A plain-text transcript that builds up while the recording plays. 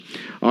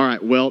All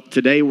right, well,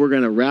 today we're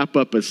going to wrap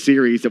up a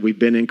series that we've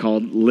been in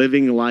called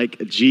Living Like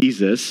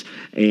Jesus.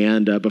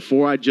 And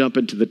before I jump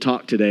into the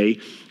talk today,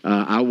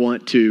 I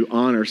want to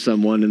honor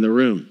someone in the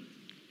room.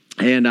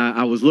 And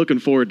I was looking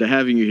forward to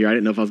having you here. I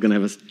didn't know if I was going to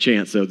have a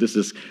chance, so this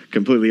is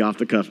completely off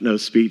the cuff, no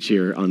speech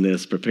here on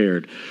this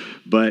prepared.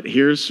 But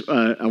here's,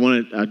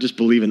 I just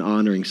believe in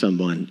honoring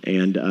someone,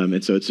 and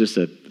so it's just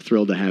a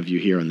thrill to have you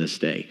here on this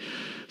day.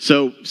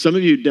 So some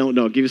of you don't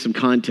know, I'll give you some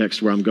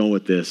context where I'm going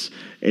with this.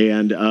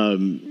 And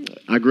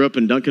I grew up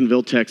in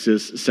Duncanville,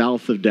 Texas,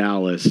 south of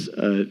Dallas.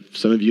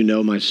 Some of you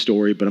know my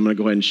story, but I'm going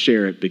to go ahead and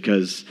share it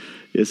because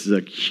this is a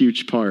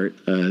huge part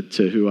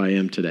to who I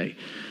am today.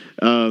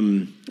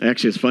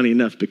 Actually, it's funny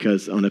enough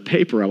because on a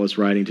paper I was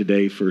writing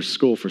today for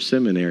school for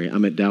seminary,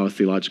 I'm at Dallas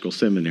Theological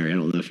Seminary. I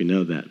don't know if you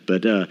know that,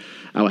 but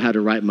I had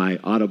to write my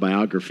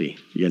autobiography,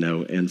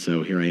 and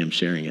so here I am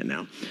sharing it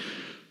now.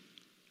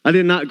 I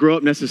did not grow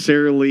up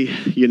necessarily,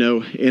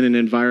 in an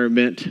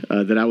environment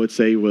that I would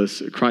say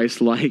was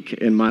Christ-like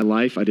in my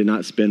life. I did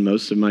not spend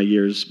most of my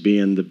years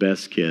being the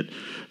best kid,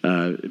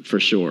 for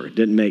sure.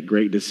 Didn't make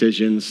great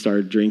decisions,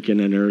 started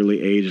drinking at an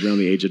early age, around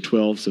the age of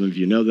 12. Some of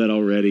you know that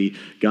already,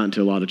 got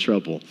into a lot of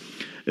trouble.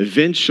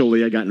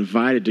 Eventually, I got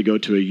invited to go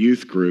to a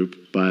youth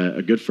group by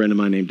a good friend of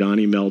mine named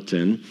Donnie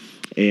Melton,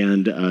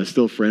 and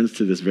still friends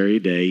to this very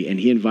day. And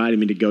he invited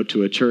me to go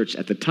to a church.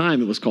 At the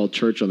time, it was called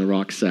Church on the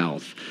Rock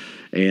South.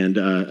 And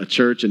a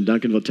church in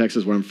Duncanville,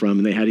 Texas, where I'm from,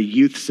 and they had a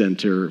youth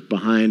center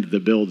behind the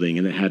building,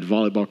 and it had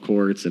volleyball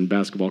courts and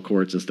basketball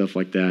courts and stuff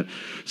like that.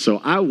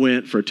 So I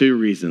went for two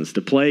reasons: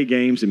 to play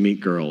games and meet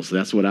girls.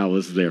 That's what I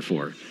was there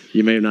for.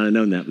 You may not have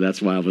known that, but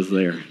that's why I was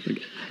there.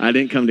 I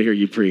didn't come to hear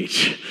you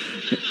preach.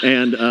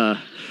 And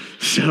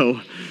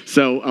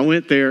So I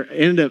went there,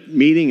 ended up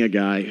meeting a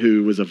guy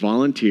who was a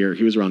volunteer.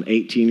 He was around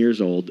 18 years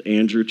old,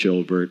 Andrew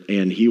Chilbert,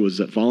 and he was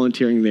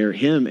volunteering there,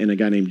 him and a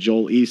guy named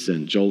Joel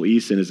Eason. Joel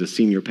Eason is a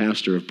senior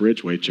pastor of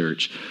Bridgeway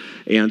Church.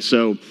 And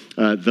so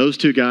those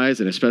two guys,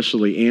 and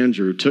especially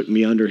Andrew, took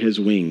me under his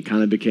wing,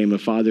 kind of became a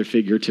father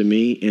figure to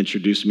me,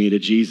 introduced me to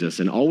Jesus,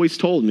 and always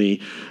told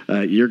me,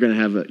 you're going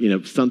to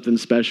have something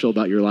special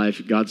about your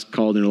life. God's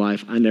called in your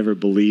life. I never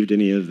believed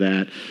any of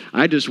that.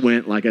 I just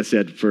went, like I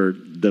said, for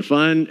the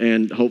fun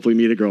and hopefully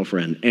meet a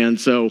girlfriend. And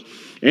so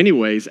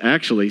anyways,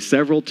 actually,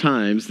 several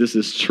times, this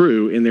is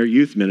true, in their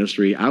youth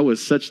ministry, I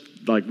was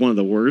one of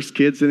the worst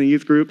kids in the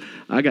youth group.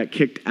 I got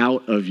kicked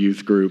out of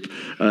youth group.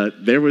 And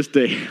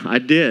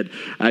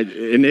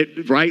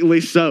it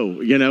rightly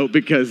so,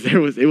 because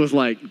it was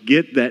like,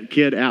 get that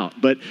kid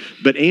out. But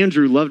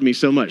Andrew loved me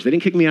so much. They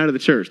didn't kick me out of the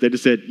church. They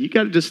just said, you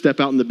got to just step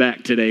out in the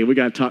back today. We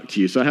got to talk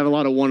to you. So I have a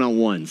lot of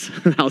one-on-ones,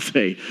 I'll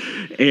say.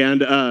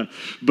 And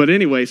but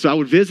anyway, so I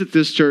would visit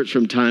this church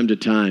from time to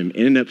time.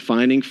 Ended up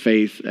finding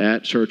faith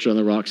at Church on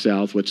the Rock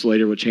South, which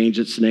later would change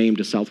its name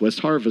to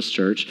Southwest Harvest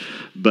Church.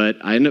 But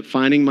I ended up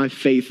finding my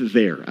faith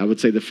there. I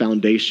would say the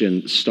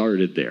foundation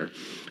started there.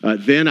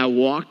 Then I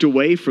walked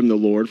away from the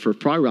Lord for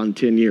probably around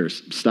 10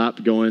 years.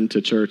 Stopped going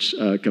to church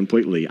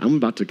completely. I'm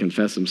about to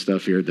confess some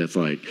stuff here that's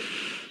like,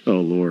 oh,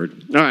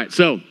 Lord. All right,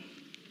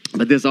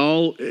 but this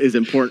all is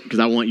important because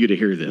I want you to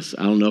hear this.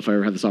 I don't know if I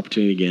ever have this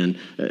opportunity again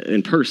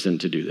in person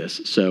to do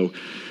this. So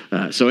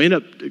I ended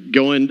up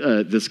going,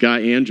 this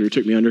guy, Andrew,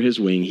 took me under his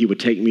wing. He would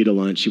take me to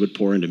lunch. He would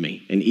pour into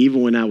me. And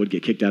even when I would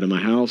get kicked out of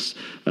my house,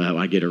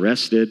 I get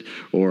arrested,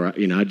 or,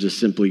 I just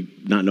simply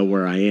not know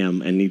where I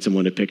am and need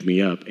someone to pick me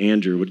up,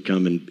 Andrew would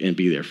come and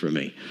be there for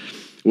me.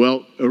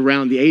 Well,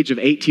 around the age of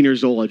 18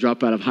 years old, I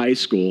dropped out of high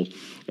school,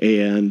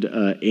 and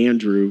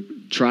Andrew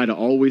tried to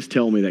always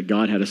tell me that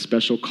God had a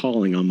special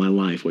calling on my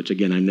life, which,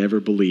 again, I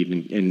never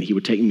believed, and he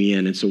would take me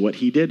in. And so what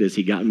he did is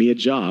he got me a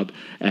job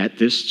at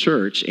this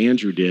church,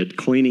 Andrew did,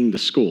 cleaning the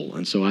school.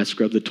 And so I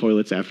scrubbed the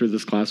toilets after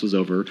this class was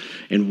over.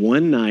 And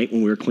one night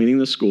when we were cleaning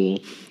the school,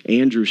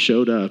 Andrew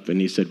showed up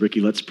and he said, Ricky,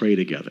 let's pray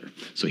together.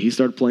 So he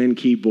started playing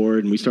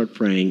keyboard and we started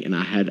praying. And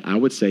I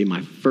would say,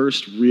 my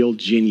first real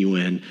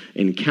genuine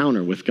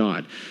encounter with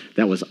God.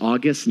 That was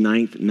August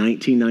 9th,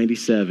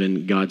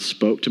 1997. God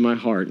spoke to my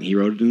heart, and he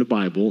wrote it in the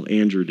Bible.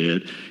 Andrew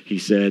did. He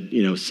said,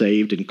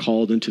 saved and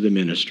called into the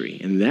ministry.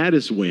 And that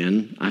is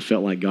when I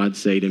felt like God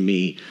say to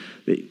me,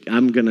 that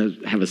I'm going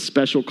to have a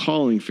special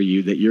calling for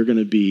you, that you're going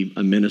to be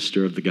a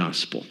minister of the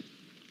gospel.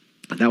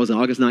 That was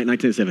August 9th,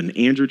 1997.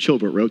 Andrew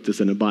Chilbert wrote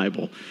this in the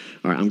Bible.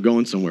 All right, I'm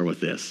going somewhere with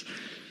this.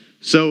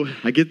 So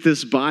I get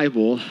this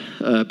Bible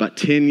about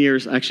 10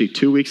 years, actually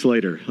 2 weeks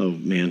later. Oh,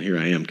 man, here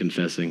I am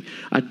confessing.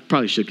 I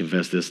probably should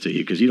confess this to you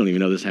because you don't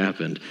even know this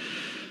happened.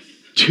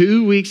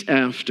 2 weeks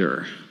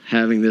after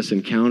having this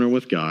encounter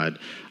with God,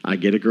 I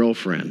get a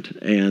girlfriend.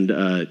 And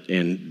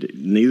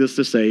needless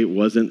to say, it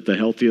wasn't the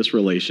healthiest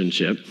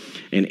relationship.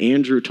 And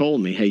Andrew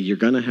told me, hey, you're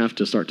going to have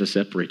to start to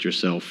separate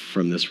yourself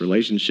from this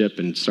relationship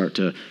and start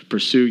to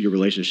pursue your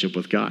relationship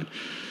with God.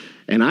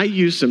 And I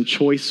used some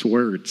choice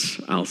words,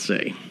 I'll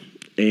say.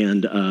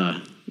 And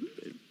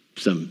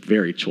some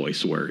very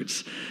choice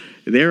words.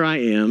 There I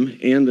am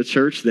in the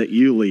church that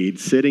you lead,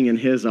 sitting in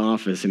his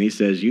office, and he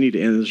says, you need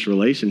to end this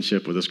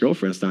relationship with this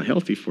girlfriend. It's not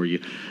healthy for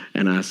you.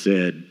 And I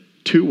said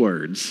 2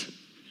 words,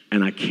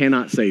 and I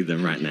cannot save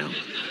them right now.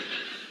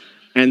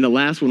 And the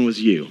last one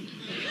was you.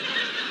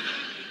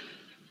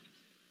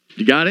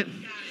 You got it?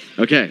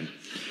 Okay.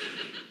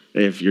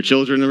 If your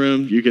children are in the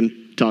room, you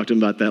can talk to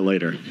them about that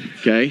later,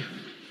 okay?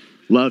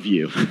 Love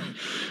you.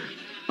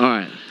 All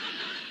right.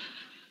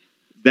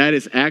 That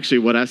is actually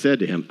what I said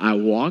to him. I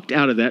walked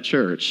out of that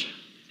church.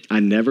 I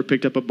never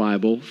picked up a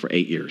Bible for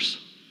 8 years.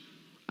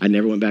 I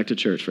never went back to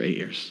church for 8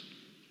 years.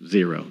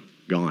 Zero.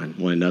 Gone.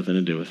 Wanted nothing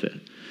to do with it.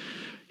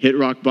 Hit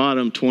rock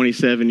bottom,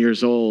 27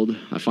 years old.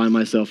 I find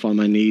myself on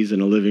my knees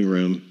in a living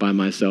room by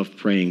myself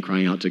praying,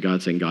 crying out to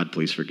God, saying, God,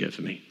 please forgive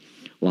me.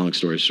 Long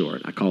story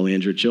short, I call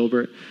Andrew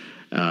Chilbert.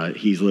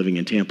 He's living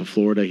in Tampa,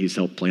 Florida. He's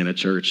helped plant a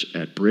church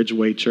at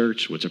Bridgeway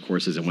Church, which of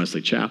course is in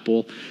Wesley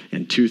Chapel.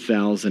 In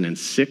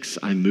 2006,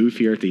 I moved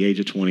here at the age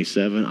of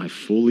 27. I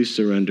fully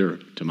surrender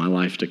to my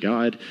life to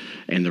God,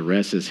 and the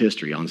rest is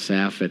history. On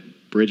staff at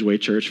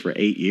Bridgeway Church for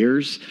 8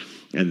 years,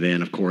 and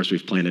then of course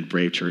we've planted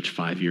Brave Church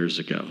 5 years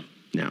ago.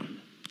 Now,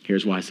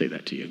 here's why I say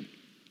that to you.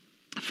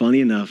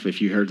 Funny enough,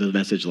 if you heard the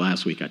message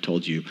last week, I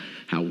told you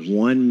how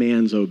one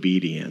man's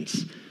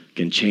obedience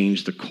can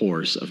change the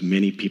course of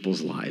many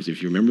people's lives.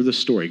 If you remember the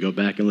story, go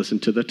back and listen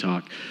to the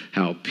talk,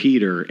 how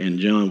Peter and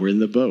John were in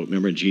the boat.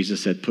 Remember,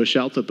 Jesus said, push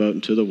out the boat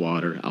into the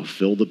water. I'll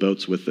fill the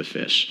boats with the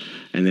fish.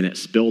 And then it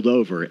spilled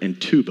over and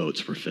 2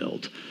 boats were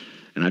filled.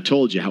 And I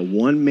told you how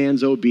one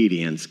man's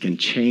obedience can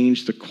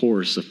change the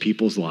course of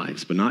people's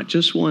lives, but not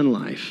just one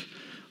life,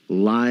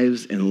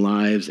 lives and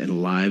lives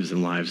and lives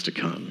and lives to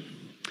come.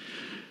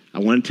 I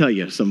want to tell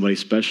you, somebody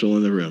special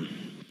in the room.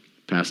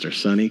 Pastor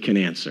Sonny can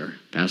answer.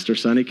 Pastor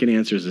Sonny can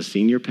answer is a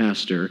senior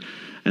pastor,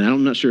 and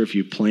I'm not sure if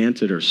you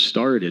planted or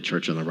started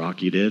Church on the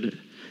Rock. You did.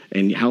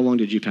 And how long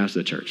did you pastor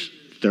the church?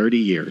 30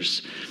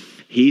 years.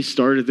 He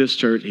started this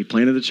church. He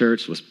planted the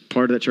church, was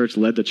part of that church,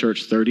 led the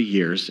church 30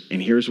 years. And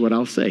here's what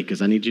I'll say,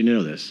 because I need you to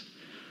know this.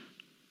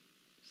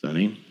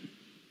 Sonny,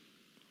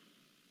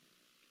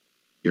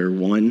 your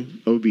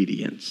one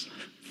obedience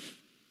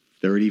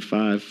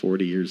 35,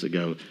 40 years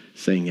ago,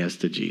 saying yes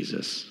to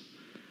Jesus,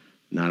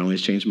 not only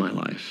has changed my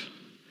life,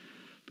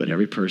 but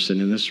every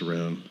person in this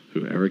room,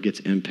 whoever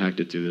gets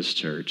impacted through this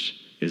church,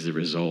 is the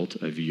result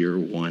of your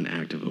one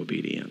act of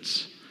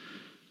obedience.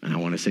 And I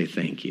want to say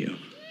thank you.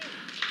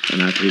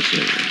 And I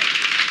appreciate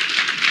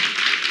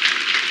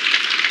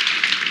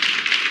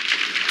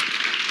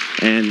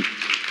it.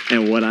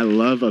 And what I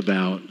love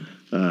about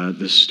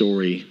this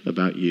story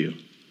about you,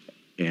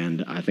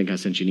 and I think I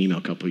sent you an email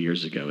a couple of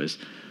years ago, is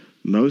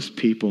most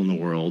people in the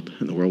world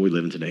we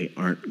live in today,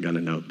 aren't going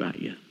to know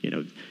about you. You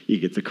know, you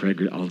get the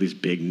Craig, all these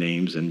big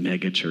names and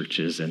mega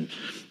churches, and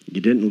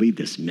you didn't lead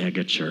this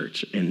mega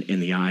church in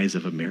the eyes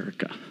of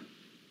America.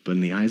 But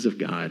in the eyes of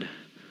God,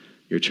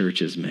 your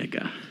church is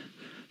mega.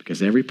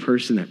 Because every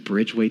person that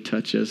Bridgeway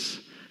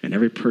touches, and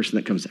every person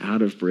that comes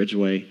out of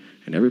Bridgeway,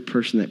 and every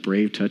person that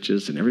Brave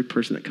touches, and every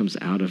person that comes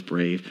out of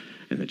Brave,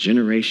 and the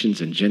generations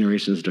and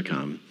generations to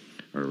come,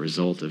 are a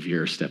result of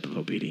your step of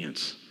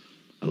obedience.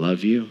 I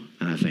love you,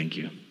 and I thank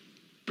you.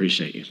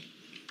 Appreciate you.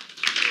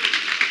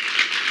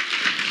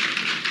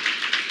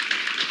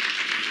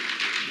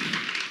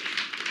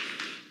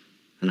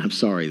 And I'm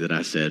sorry that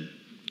I said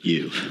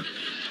you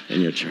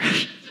in your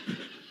church.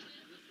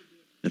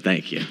 And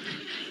thank you.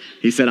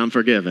 He said, I'm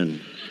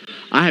forgiven.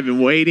 I have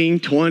been waiting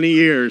 20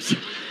 years.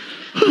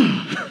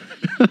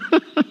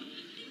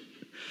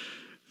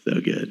 So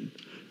good.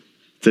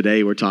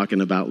 Today we're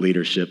talking about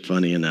leadership,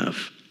 funny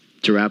enough.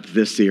 To wrap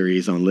this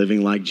series on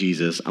living like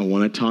Jesus, I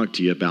want to talk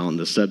to you about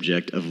the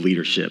subject of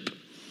leadership.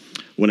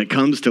 When it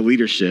comes to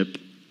leadership,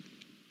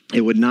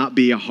 it would not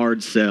be a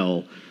hard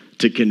sell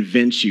to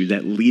convince you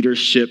that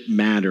leadership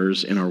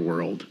matters in our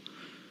world.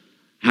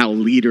 How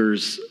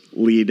leaders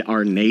lead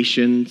our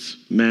nations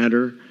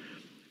matter.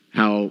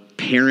 How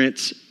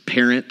parents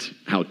parent,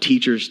 how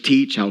teachers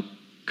teach, how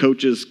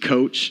coaches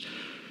coach,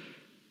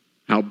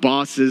 how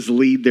bosses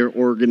lead their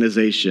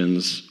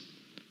organizations.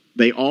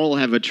 They all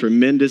have a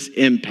tremendous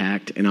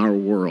impact in our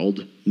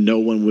world. No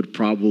one would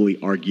probably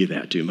argue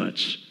that too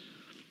much.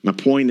 My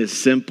point is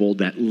simple,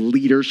 that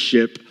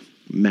leadership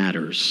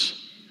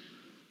matters.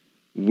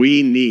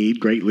 We need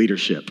great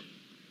leadership.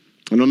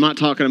 And I'm not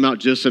talking about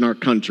just in our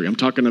country. I'm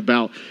talking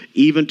about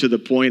even to the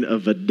point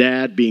of a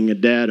dad being a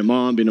dad, a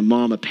mom being a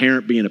mom, a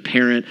parent being a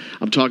parent.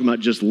 I'm talking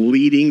about just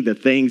leading the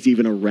things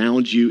even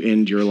around you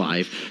in your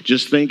life.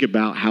 Just think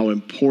about how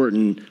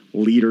important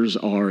leaders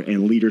are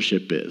and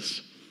leadership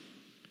is.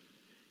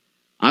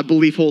 I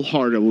believe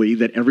wholeheartedly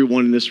that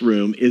everyone in this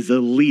room is a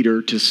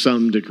leader to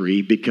some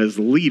degree because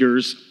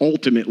leaders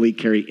ultimately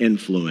carry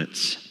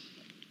influence.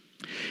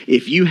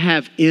 If you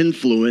have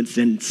influence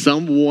in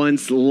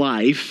someone's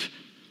life,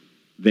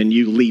 then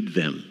you lead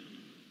them.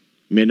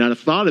 You may not have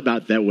thought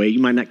about it that way. You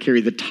might not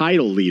carry the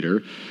title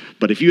leader,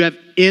 but if you have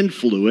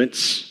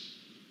influence,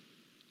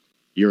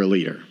 you're a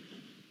leader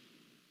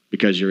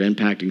because you're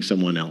impacting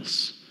someone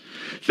else.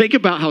 Think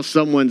about how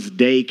someone's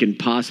day can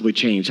possibly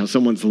change, how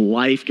someone's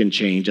life can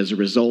change as a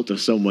result of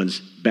someone's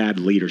bad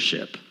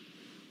leadership.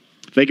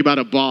 Think about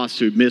a boss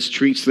who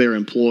mistreats their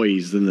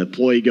employees, and the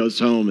employee goes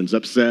home and is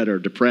upset or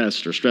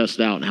depressed or stressed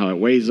out, and how it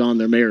weighs on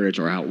their marriage,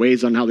 or how it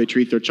weighs on how they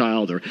treat their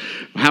child, or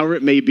however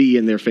it may be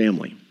in their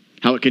family.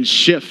 How it can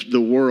shift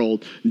the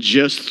world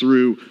just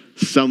through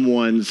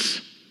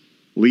someone's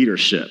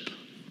leadership.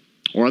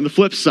 Or on the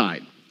flip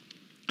side,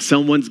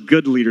 someone's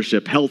good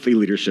leadership, healthy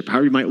leadership,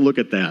 however you might look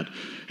at that,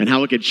 and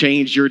how it can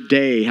change your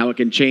day, how it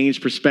can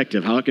change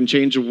perspective, how it can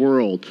change a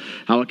world,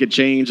 how it could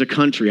change a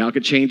country, how it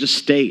could change a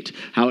state,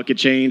 how it could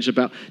change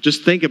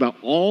just think about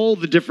all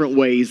the different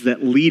ways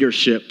that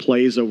leadership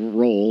plays a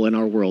role in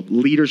our world.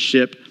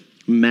 Leadership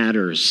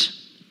matters.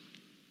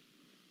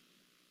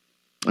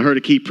 I heard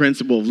a key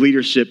principle of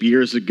leadership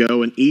years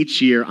ago, and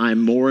each year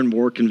I'm more and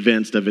more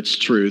convinced of its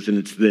truth, and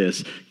it's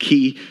this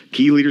key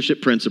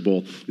leadership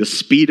principle: the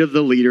speed of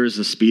the leader is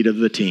the speed of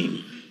the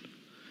team.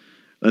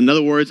 In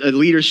other words, a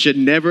leader should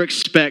never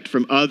expect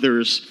from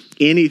others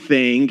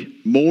anything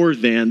more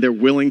than they're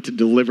willing to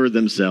deliver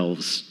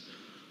themselves.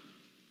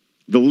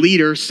 The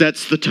leader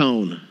sets the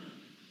tone.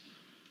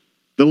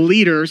 The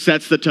leader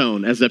sets the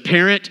tone. As a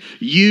parent,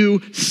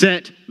 you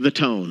set the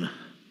tone.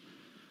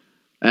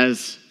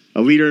 As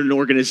a leader in an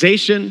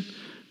organization,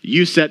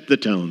 you set the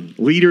tone.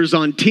 Leaders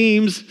on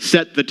teams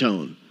set the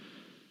tone.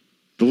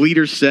 The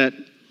leaders set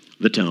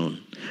the tone.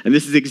 And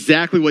this is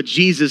exactly what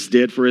Jesus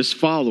did for his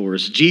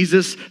followers.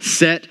 Jesus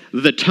set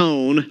the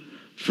tone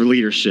for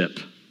leadership.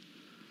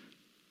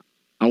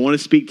 I want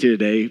to speak to you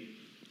today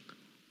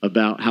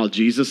about how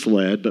Jesus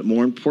led, but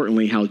more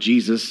importantly, how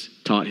Jesus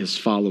taught his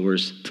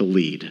followers to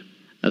lead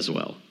as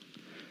well.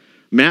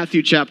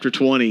 Matthew chapter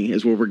 20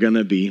 is where we're going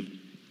to be.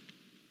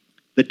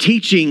 The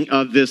teaching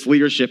of this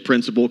leadership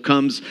principle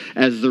comes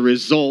as the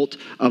result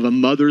of a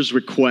mother's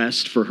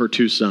request for her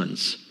two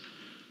sons.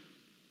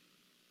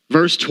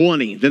 Verse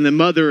 20, then the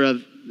mother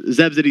of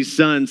Zebedee's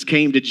sons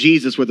came to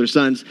Jesus with her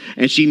sons,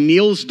 and she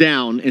kneels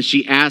down and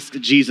she asked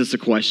Jesus a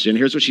question.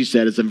 Here's what she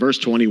said. It's in verse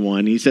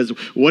 21. He says,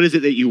 what is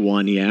it that you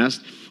want? He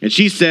asked. And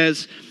she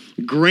says,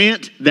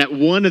 grant that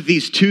one of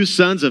these two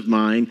sons of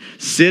mine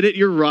sit at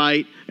your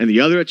right and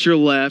the other at your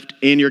left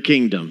in your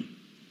kingdom.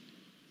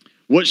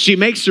 What she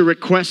makes a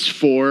request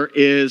for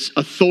is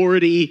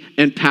authority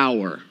and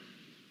power.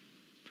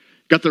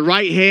 Got the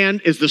right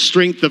hand is the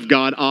strength of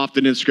God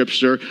often in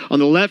Scripture. On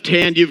the left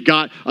hand, you've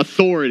got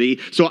authority.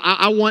 So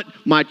I want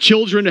my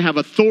children to have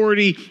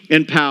authority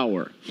and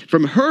power.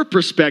 From her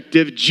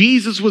perspective,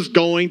 Jesus was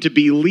going to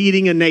be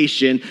leading a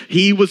nation.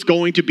 He was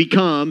going to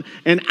become,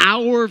 in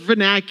our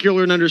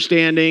vernacular and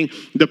understanding,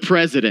 the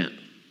president.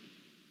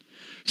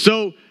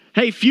 So,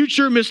 hey,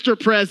 future Mr.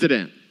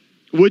 President,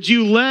 would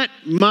you let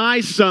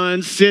my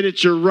sons sit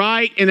at your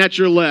right and at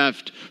your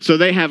left so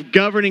they have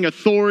governing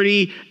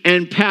authority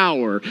and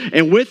power?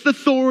 And with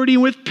authority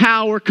and with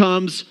power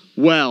comes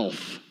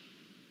wealth.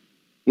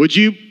 Would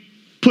you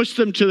push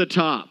them to the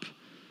top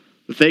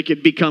that they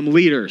could become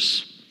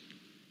leaders?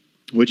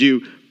 Would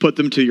you put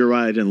them to your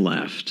right and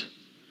left?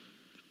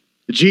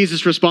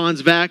 Jesus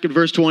responds back in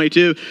verse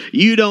 22,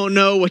 you don't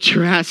know what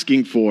you're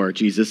asking for,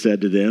 Jesus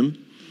said to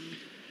them.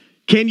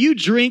 Can you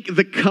drink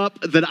the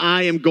cup that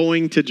I am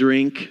going to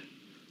drink?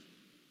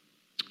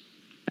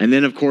 And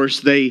then, of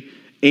course, they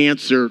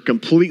answer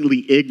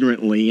completely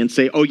ignorantly and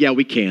say, oh, yeah,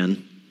 we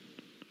can.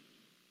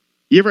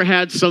 You ever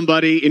had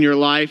somebody in your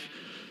life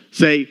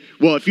say,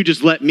 well, if you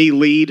just let me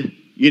lead,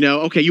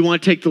 okay, you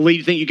want to take the lead,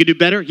 you think you could do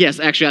better? Yes,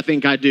 actually, I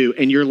think I do.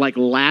 And you're like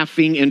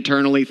laughing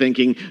internally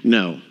thinking,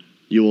 no,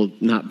 you will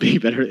not be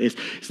better.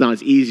 It's not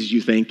as easy as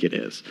you think it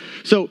is.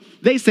 So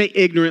they say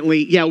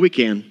ignorantly, yeah, we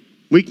can.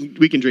 We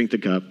can drink the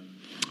cup.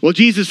 Well,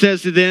 Jesus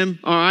says to them,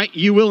 all right,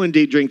 you will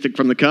indeed drink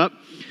from the cup,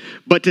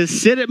 but to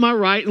sit at my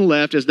right and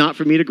left is not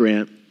for me to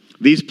grant.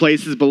 These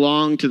places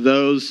belong to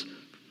those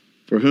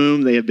for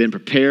whom they have been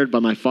prepared by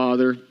my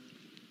Father.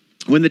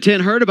 When the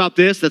 10 heard about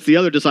this, that's the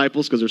other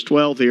disciples, because there's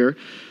 12 here.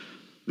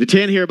 The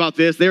 10 hear about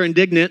this, they're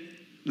indignant,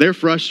 they're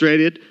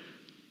frustrated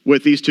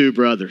with these two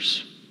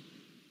brothers.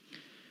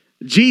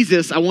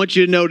 Jesus, I want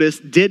you to notice,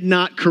 did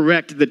not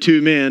correct the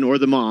two men or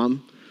the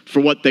mom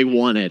for what they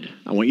wanted.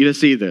 I want you to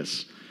see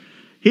this.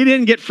 He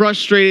didn't get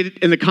frustrated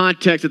in the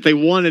context that they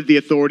wanted the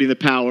authority and the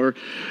power.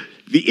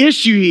 The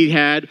issue he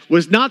had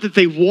was not that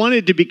they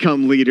wanted to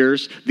become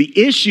leaders. The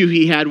issue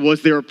he had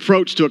was their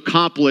approach to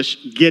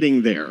accomplish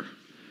getting there.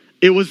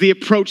 It was the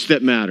approach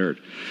that mattered.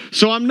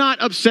 So I'm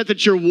not upset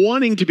that you're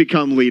wanting to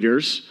become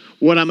leaders.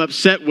 What I'm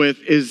upset with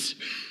is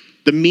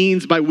the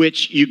means by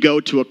which you go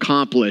to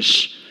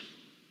accomplish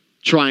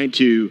trying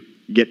to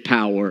get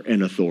power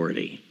and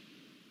authority.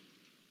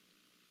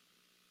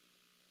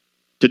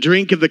 To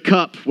drink of the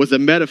cup was a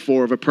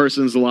metaphor of a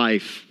person's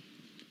life.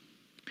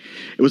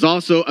 It was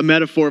also a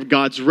metaphor of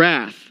God's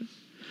wrath.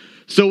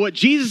 So what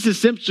Jesus is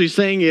simply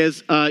saying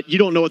is, you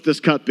don't know what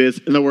this cup is.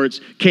 In other words,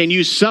 can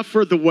you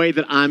suffer the way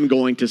that I'm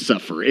going to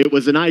suffer? It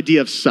was an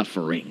idea of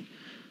suffering.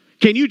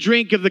 Can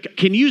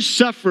you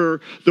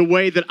suffer the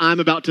way that I'm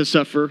about to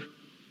suffer?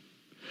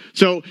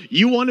 So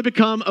you want to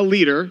become a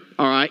leader,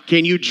 all right?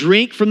 Can you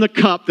drink from the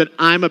cup that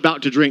I'm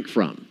about to drink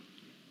from?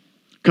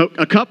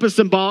 A cup is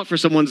symbolic for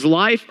someone's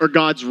life or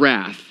God's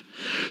wrath.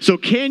 So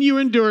can you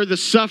endure the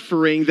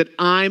suffering that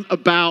I'm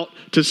about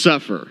to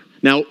suffer?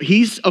 Now,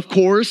 he's, of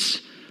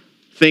course,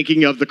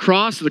 thinking of the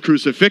cross, the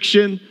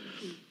crucifixion,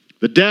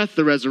 the death,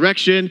 the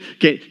resurrection.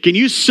 Can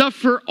you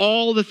suffer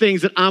all the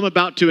things that I'm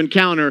about to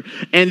encounter?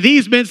 And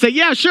these men say,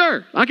 yeah,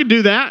 sure, I can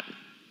do that.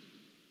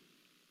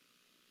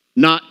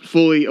 Not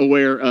fully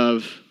aware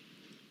of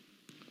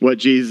what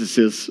Jesus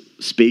is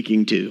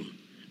speaking to.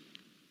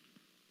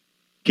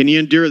 Can you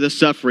endure the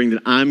suffering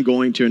that I'm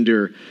going to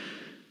endure?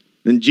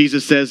 Then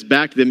Jesus says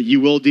back to them,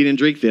 you will eat and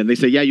drink then. They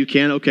say, yeah, you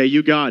can. Okay,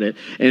 you got it.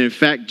 And in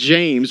fact,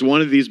 James,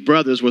 one of these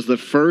brothers, was the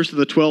first of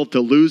the 12 to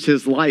lose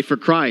his life for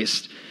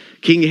Christ.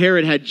 King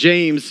Herod had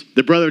James,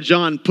 the brother of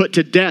John, put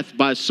to death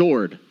by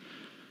sword.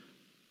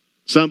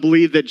 Some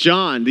believe that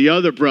John, the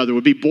other brother,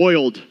 would be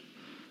boiled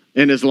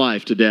in his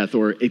life to death,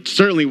 or it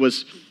certainly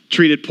was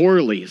treated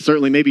poorly,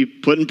 certainly maybe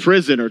put in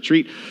prison or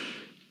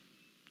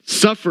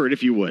suffered,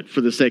 if you would,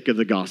 for the sake of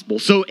the gospel.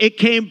 So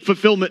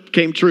fulfillment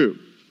came true.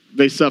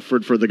 They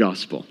suffered for the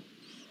gospel.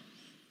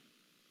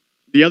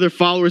 The other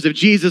followers of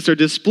Jesus are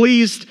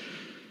displeased,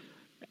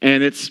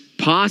 and it's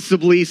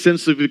possibly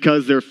simply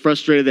because they're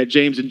frustrated that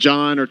James and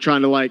John are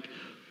trying to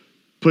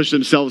push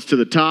themselves to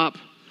the top.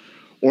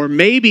 Or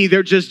maybe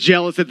they're just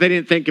jealous that they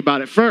didn't think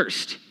about it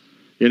first.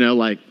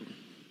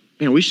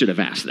 Man, we should have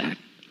asked that.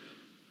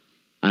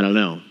 I don't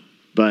know.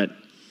 But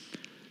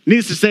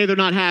needless to say, they're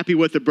not happy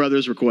with the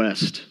brother's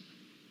request.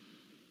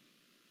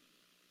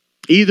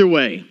 Either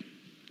way,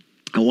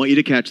 I want you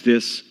to catch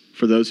this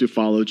for those who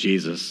follow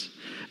Jesus.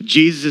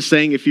 Jesus is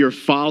saying, if you're a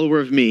follower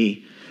of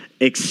me,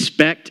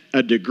 expect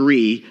a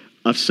degree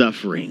of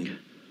suffering.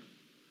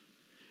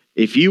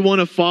 If you want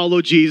to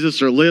follow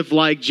Jesus or live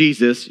like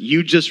Jesus,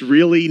 you just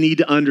really need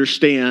to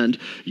understand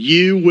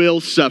you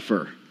will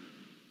suffer.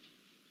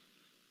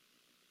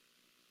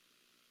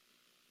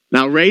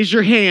 Now raise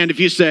your hand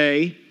if you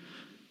say,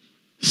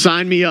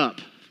 sign me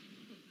up.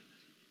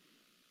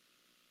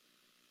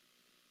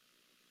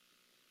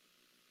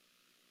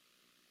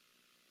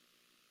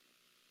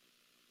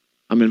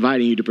 I'm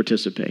inviting you to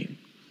participate.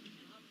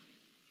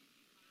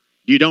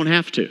 You don't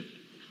have to.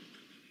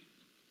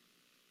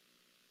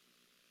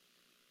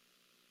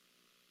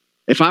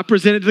 If I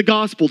presented the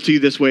gospel to you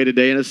this way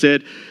today and I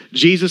said,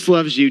 Jesus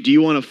loves you, do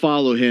you want to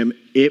follow him?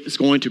 It's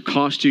going to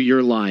cost you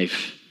your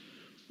life.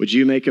 Would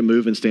you make a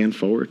move and stand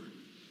forward?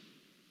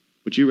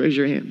 Would you raise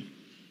your hand?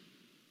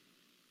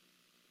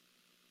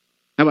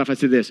 How about if I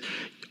said this?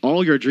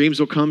 All your dreams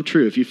will come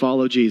true if you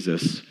follow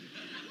Jesus.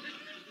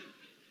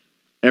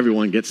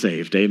 Everyone gets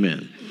saved.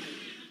 Amen.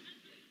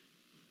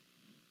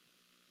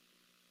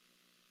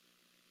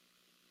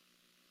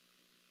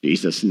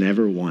 Jesus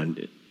never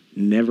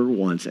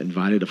once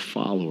invited a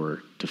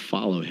follower to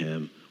follow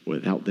him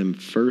without them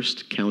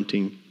first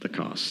counting the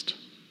cost.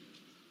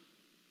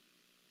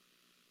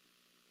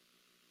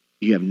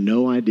 You have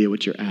no idea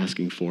what you're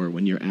asking for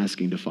when you're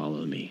asking to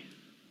follow me.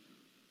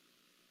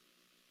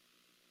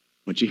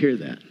 Once you hear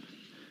that,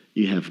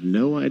 you have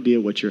no idea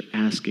what you're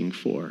asking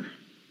for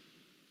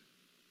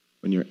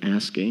when you're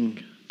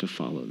asking to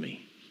follow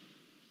me.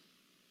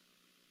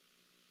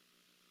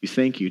 You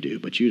think you do,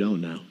 but you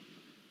don't know.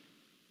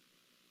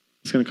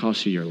 It's going to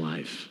cost you your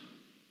life.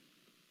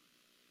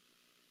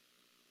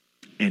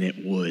 And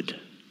it would.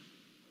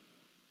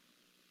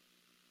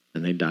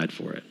 And they died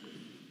for it.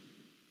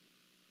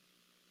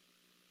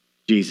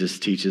 Jesus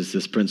teaches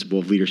this principle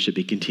of leadership.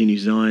 He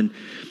continues on.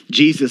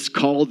 Jesus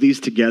called these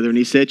together and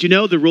he said,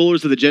 the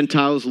rulers of the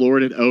Gentiles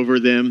lord it over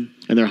them,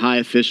 and their high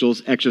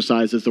officials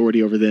exercise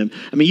authority over them.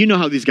 You know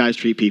how these guys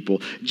treat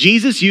people.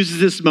 Jesus uses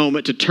this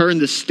moment to turn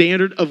the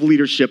standard of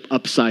leadership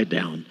upside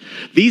down.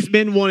 These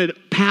men wanted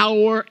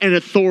power and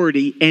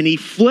authority, and he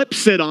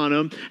flips it on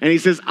them, and he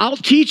says, I'll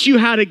teach you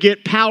how to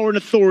get power and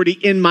authority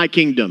in my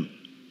kingdom.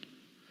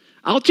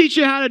 I'll teach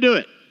you how to do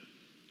it.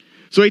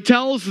 So he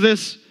tells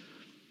this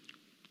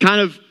kind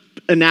of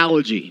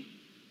analogy,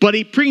 but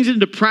he brings it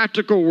into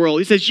practical world.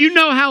 He says, you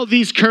know how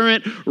these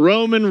current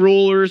Roman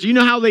rulers, you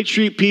know how they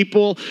treat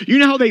people, you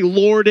know how they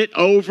lord it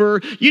over,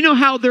 you know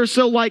how they're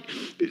so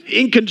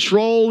in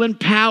control and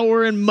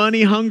power and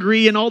money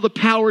hungry and all the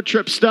power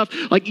trip stuff.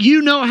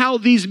 You know how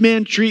these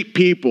men treat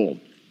people.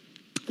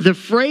 The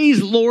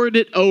phrase lord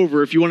it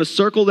over, if you want to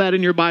circle that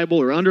in your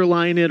Bible or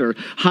underline it or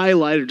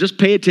highlight it or just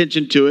pay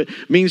attention to it,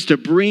 means to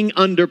bring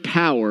under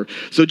power.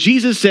 So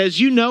Jesus says,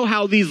 you know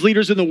how these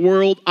leaders in the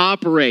world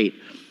operate.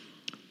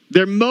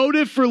 Their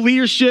motive for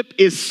leadership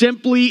is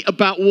simply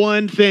about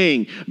one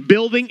thing: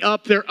 building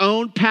up their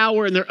own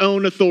power and their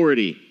own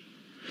authority.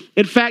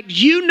 In fact,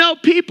 you know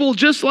people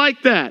just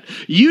like that.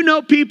 You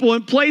know people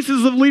in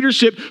places of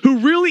leadership who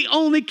really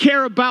only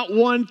care about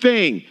one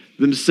thing: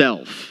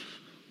 themselves.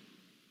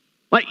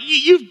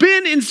 You've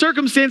been in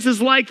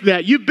circumstances like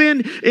that. You've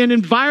been in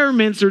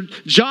environments or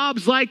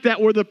jobs like that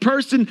where the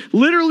person,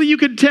 literally you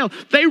can tell,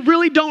 they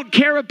really don't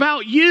care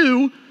about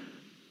you.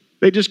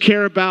 They just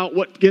care about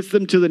what gets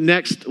them to the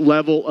next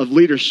level of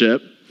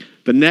leadership,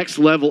 the next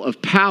level of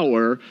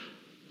power,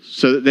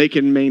 so that they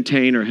can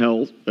maintain or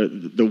held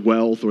the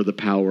wealth or the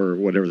power or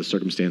whatever the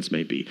circumstance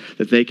may be,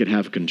 that they could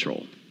have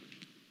control.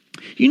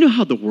 You know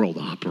how the world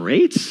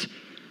operates.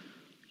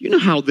 You know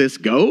how this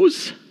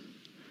goes.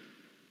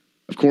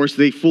 Of course,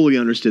 they fully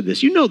understood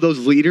this. You know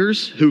those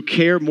leaders who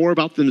care more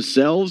about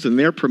themselves and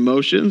their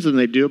promotions than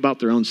they do about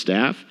their own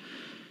staff?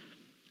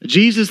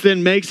 Jesus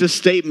then makes a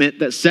statement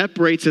that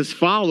separates his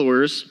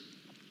followers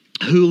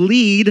who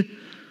lead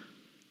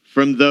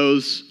from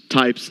those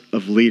types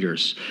of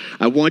leaders.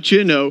 I want you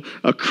to know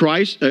a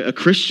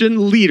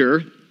Christian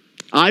leader,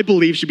 I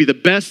believe, should be the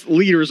best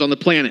leaders on the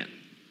planet.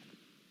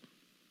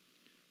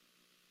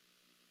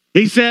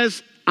 He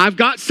says, I've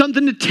got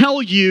something to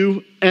tell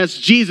you as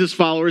Jesus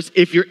followers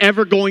if you're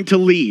ever going to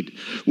lead.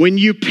 When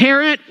you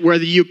parent,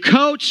 whether you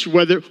coach,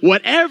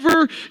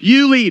 whatever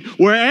you lead,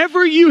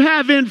 wherever you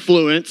have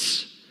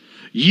influence,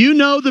 you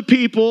know the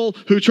people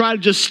who try to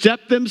just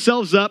step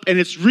themselves up and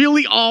it's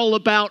really all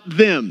about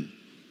them.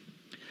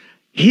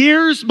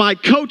 Here's my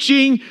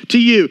coaching to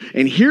you.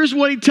 And here's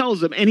what he tells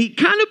them. And he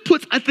kind of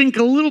puts, I think,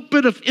 a little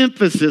bit of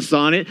emphasis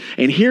on it.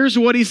 And here's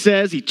what he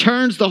says. He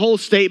turns the whole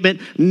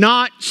statement,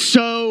 not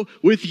so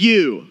with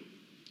you.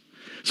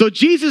 So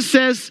Jesus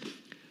says,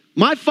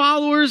 my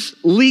followers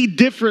lead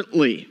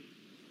differently.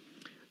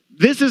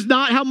 This is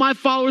not how my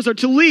followers are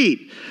to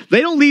lead.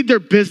 They don't lead their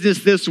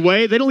business this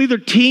way. They don't lead their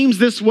teams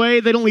this way.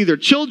 They don't lead their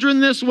children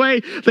this way.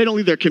 They don't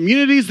lead their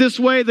communities this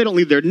way. They don't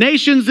lead their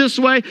nations this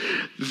way.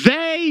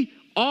 They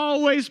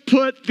always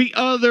put the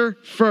other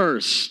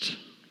first.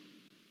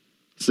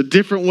 It's a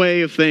different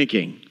way of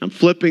thinking. I'm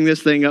flipping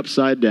this thing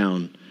upside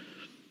down.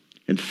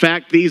 In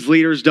fact, these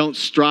leaders don't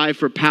strive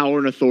for power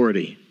and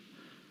authority.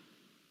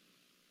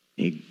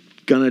 He's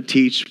going to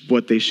teach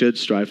what they should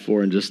strive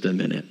for in just a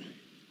minute.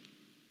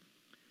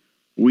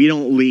 We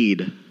don't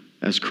lead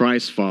as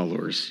Christ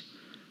followers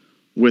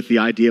with the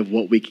idea of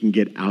what we can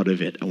get out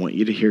of it. I want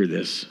you to hear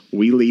this.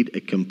 We lead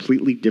a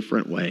completely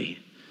different way.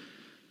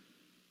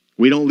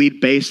 We don't lead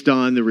based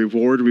on the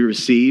reward we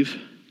receive,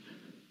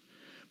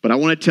 but I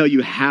want to tell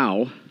you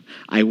how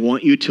I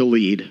want you to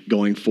lead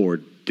going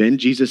forward. Then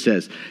Jesus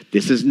says,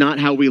 this is not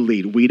how we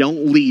lead. We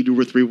don't lead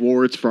with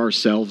rewards for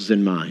ourselves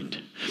in mind.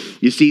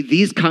 You see,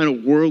 these kind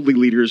of worldly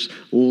leaders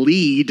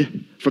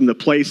lead from the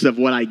place of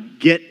what I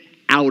get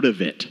out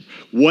of it.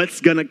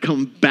 What's going to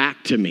come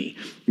back to me?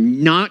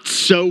 Not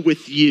so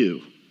with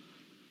you.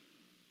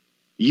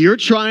 You're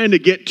trying to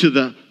get to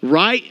the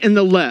right and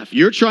the left.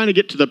 You're trying to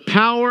get to the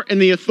power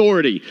and the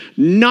authority.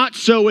 Not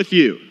so with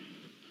you.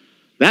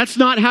 That's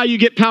not how you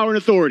get power and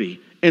authority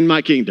in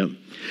my kingdom.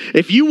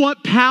 If you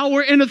want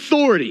power and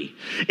authority,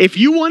 if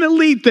you want to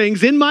lead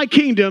things in my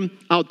kingdom,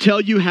 I'll tell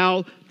you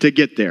how to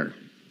get there.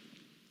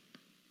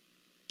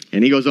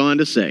 And he goes on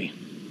to say,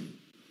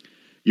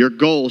 your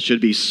goal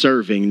should be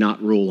serving,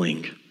 not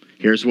ruling.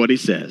 Here's what he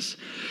says.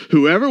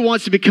 Whoever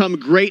wants to become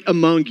great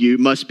among you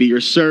must be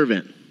your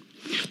servant.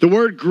 The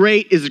word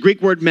great is the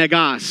Greek word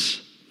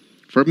megas,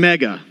 for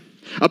mega,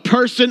 a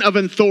person of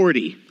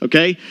authority,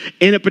 okay?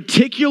 In a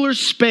particular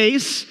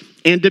space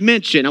and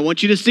dimension. I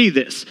want you to see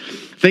this.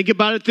 Think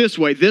about it this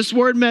way. This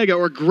word mega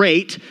or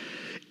great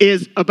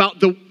is about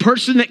the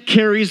person that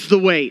carries the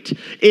weight.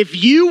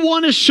 If you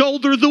want to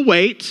shoulder the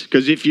weight,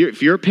 because if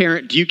you're a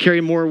parent, do you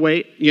carry more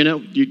weight? You know,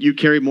 you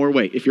carry more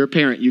weight. If you're a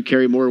parent, you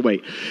carry more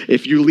weight.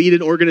 If you lead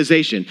an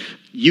organization,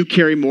 you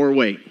carry more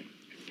weight.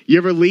 You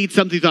ever lead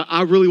something, you thought,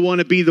 I really want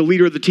to be the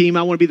leader of the team.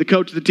 I want to be the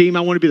coach of the team.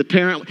 I want to be the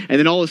parent. And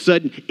then all of a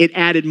sudden, it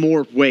added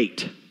more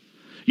weight.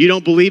 You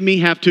don't believe me?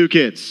 Have 2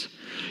 kids.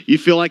 You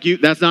feel like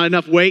that's not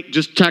enough weight?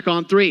 Just tack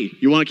on 3.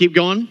 You want to keep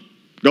going?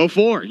 Go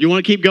 4. You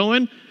want to keep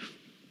going?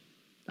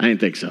 I didn't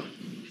think so.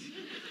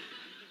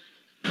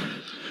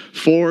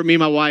 4, me and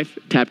my wife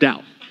tapped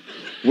out.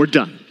 We're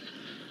done.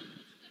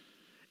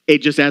 It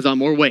just adds on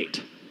more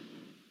weight.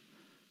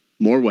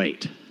 More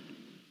weight.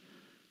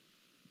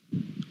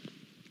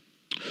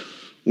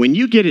 When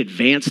you get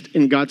advanced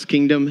in God's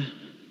kingdom,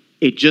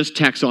 it just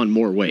tacks on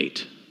more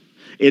weight.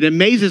 It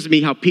amazes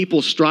me how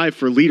people strive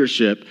for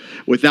leadership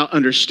without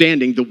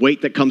understanding the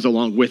weight that comes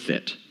along with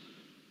it.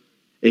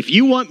 If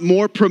you want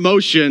more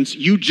promotions,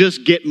 you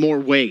just get more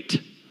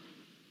weight.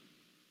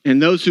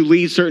 And those who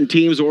lead certain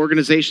teams or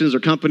organizations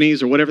or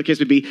companies or whatever the case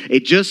may be,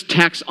 it just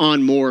tacks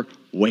on more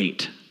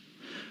weight.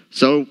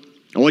 So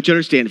I want you to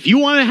understand, if you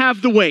want to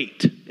have the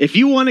weight, if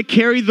you want to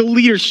carry the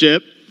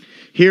leadership,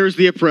 here's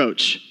the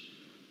approach.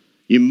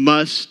 You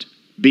must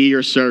be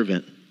your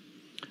servant.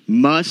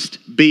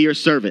 Must be your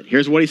servant.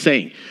 Here's what he's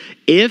saying.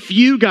 If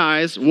you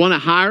guys want to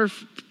hire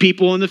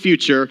people in the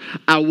future,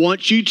 I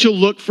want you to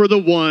look for the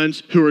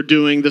ones who are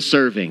doing the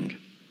serving.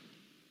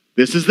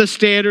 This is the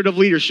standard of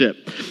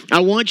leadership.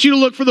 I want you to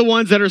look for the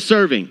ones that are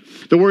serving.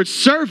 The word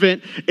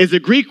servant is a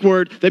Greek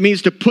word that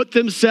means to put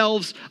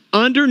themselves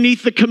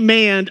underneath the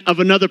command of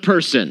another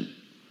person.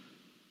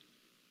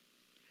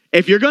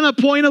 If you're going to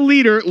appoint a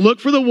leader, look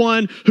for the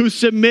one who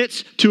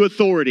submits to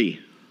authority.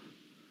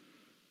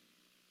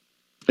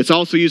 It's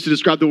also used to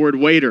describe the word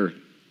waiter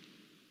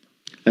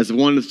as the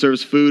one that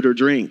serves food or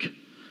drink.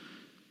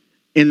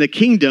 In the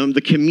kingdom,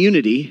 the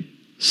community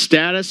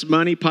Status,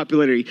 money,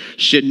 popularity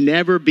should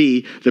never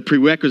be the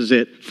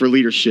prerequisite for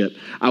leadership.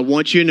 I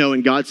want you to know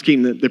in God's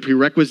kingdom that the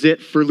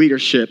prerequisite for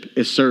leadership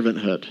is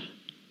servanthood.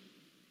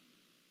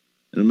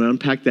 And I'm going to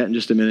unpack that in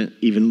just a minute,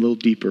 even a little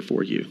deeper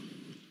for you.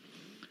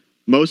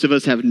 Most of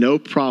us have no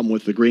problem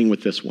with agreeing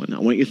with this one. I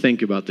want you to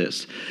think about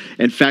this.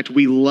 In fact,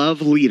 we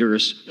love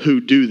leaders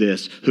who do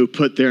this, who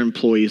put their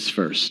employees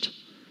first.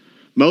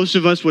 Most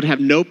of us would have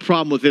no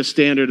problem with this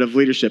standard of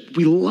leadership.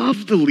 We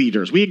love the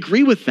leaders. We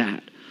agree with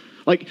that.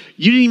 Like,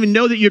 you didn't even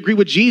know that you agree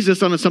with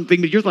Jesus on something,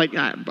 but you're like,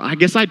 I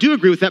guess I do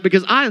agree with that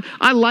because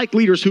I like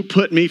leaders who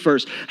put me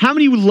first. How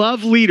many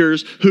love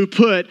leaders who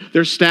put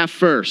their staff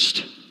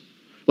first?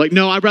 Like,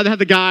 no, I'd rather have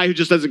the guy who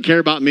just doesn't care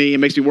about me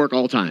and makes me work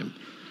all the time.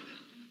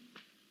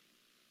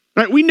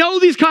 Right? We know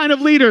these kind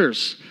of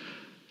leaders.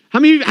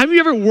 Have you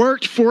ever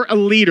worked for a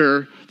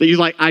leader that you're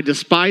like, I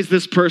despise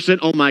this person.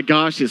 Oh my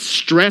gosh, he's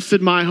stress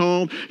in my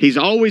home. He's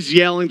always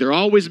yelling. They're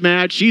always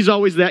mad. She's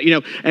always that,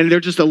 and they're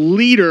just a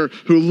leader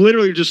who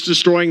literally just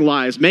destroying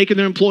lives, making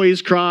their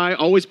employees cry,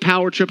 always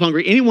power trip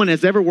hungry. Anyone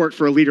has ever worked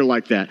for a leader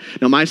like that?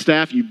 Now, my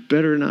staff, you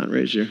better not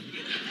raise your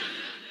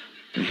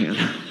hand.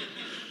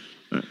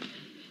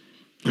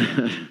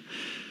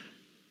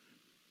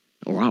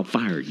 Or I'll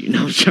fire you.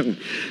 No, I'm joking.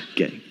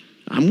 Okay.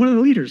 I'm one of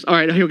the leaders. All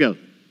right, here we go.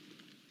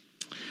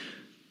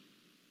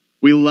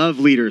 We love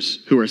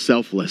leaders who are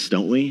selfless,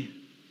 don't we?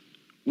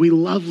 We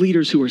love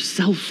leaders who are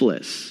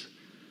selfless,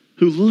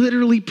 who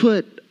literally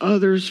put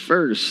others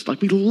first. Like,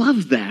 we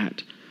love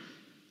that.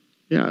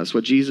 Yeah, that's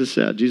what Jesus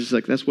said. Jesus is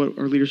like, that's what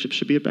our leadership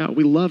should be about.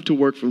 We love to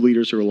work for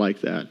leaders who are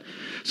like that.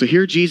 So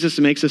here Jesus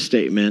makes a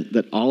statement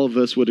that all of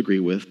us would agree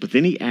with, but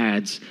then he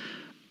adds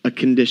a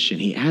condition.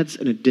 He adds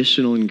an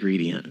additional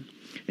ingredient.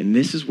 And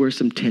this is where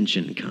some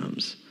tension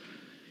comes.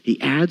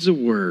 He adds a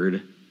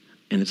word,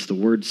 and it's the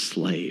word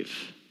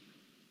slave.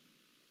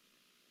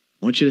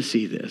 I want you to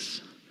see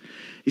this.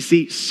 You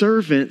see,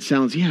 servant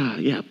sounds,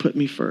 put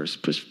me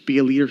first. Be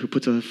a leader who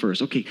puts others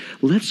first. Okay,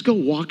 let's go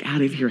walk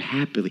out of here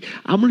happily.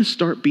 I'm going to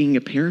start being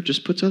a parent,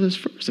 just puts others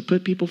first. I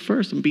put people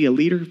first. I'm going to be a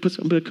leader,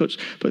 I'm going to coach.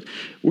 But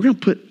we're going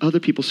to put other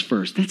people's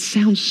first. That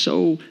sounds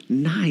so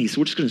nice.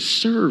 We're just going to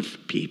serve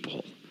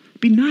people.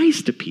 Be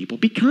nice to people.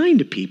 Be kind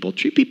to people.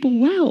 Treat people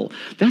well.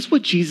 That's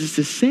what Jesus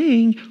is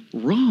saying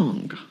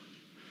wrong.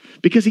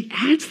 Because he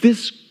adds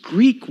this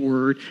Greek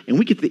word, and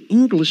we get the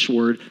English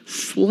word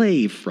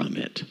slave from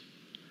it.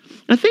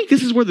 I think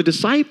this is where the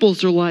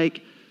disciples are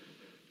like,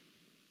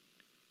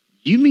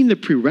 you mean the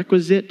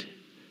prerequisite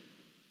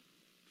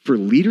for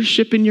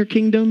leadership in your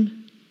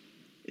kingdom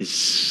is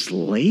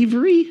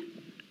slavery?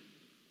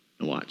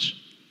 Now watch.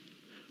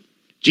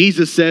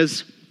 Jesus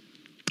says,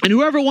 and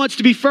whoever wants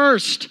to be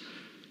first,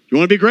 you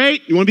want to be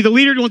great? You want to be the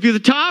leader? You want to be the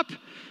top?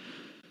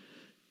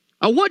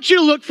 I want you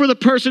to look for the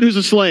person who's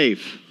a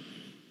slave.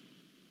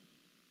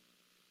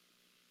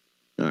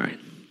 All right.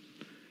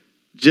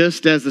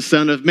 Just as the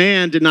Son of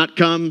Man did not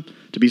come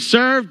to be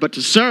served, but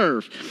to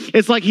serve.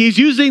 It's like he's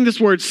using this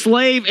word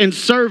slave and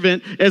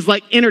servant as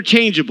like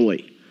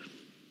interchangeably.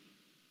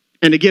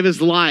 And to give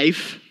his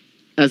life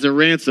as a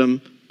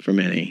ransom for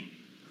many.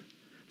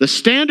 The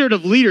standard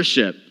of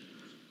leadership,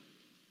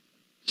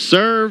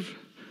 serve,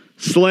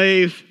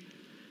 slave,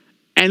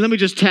 and let me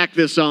just tack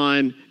this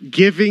on,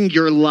 giving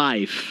your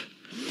life.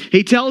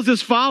 He tells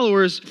his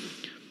followers,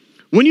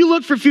 when you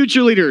look for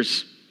future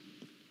leaders,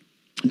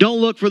 don't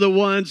look for the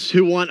ones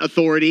who want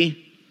authority.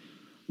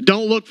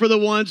 Don't look for the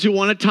ones who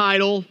want a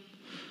title.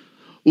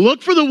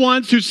 Look for the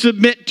ones who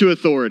submit to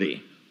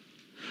authority.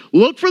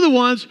 Look for the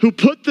ones who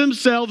put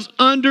themselves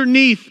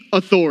underneath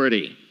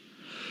authority.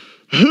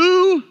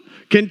 Who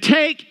can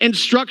take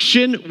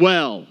instruction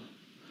well?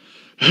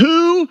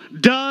 Who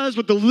does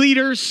what the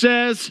leader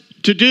says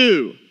to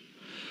do?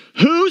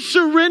 Who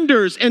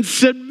surrenders and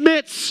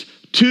submits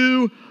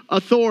to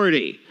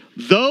authority?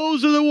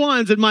 Those are the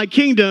ones in my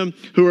kingdom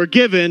who are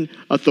given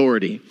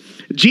authority.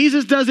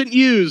 Jesus doesn't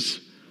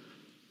use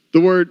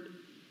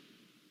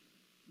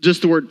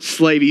just the word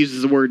slave. He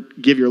uses the word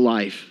give your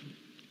life.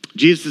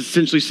 Jesus is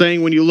essentially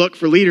saying when you look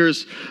for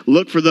leaders,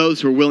 look for those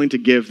who are willing to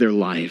give their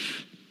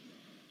life.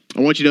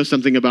 I want you to know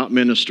something about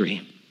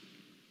ministry.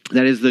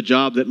 That is the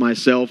job that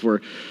myself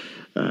or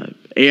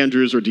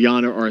Andrews or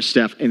Deanna or our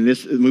staff, and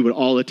we would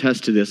all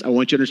attest to this. I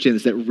want you to understand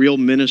this, that real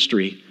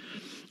ministry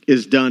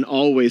is done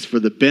always for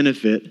the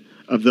benefit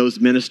of those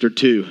ministered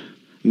to,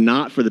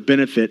 not for the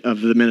benefit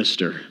of the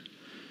minister.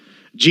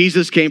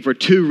 Jesus came for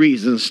two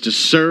reasons, to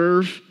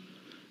serve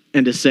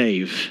and to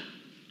save.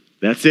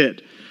 That's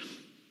it.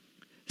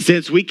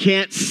 Since we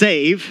can't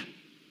save,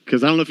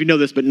 because I don't know if you know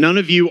this, but none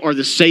of you are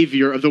the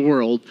savior of the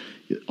world,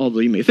 although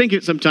you may think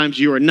it sometimes,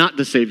 you are not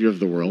the savior of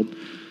the world.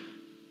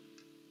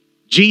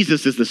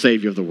 Jesus is the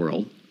savior of the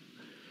world,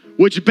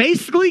 which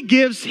basically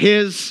gives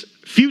his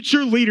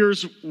future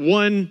leaders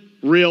one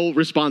real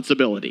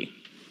responsibility.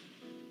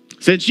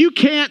 Since you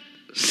can't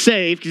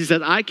save, because he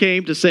said, I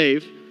came to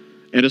save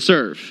and to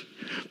serve.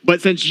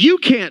 But since you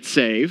can't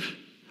save,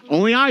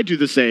 only I do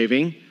the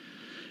saving,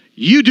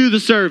 you do the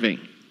serving.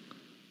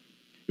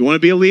 You want to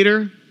be a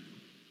leader?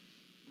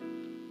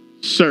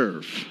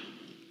 Serve.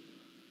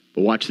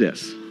 But watch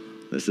this.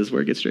 This is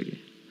where it gets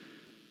tricky.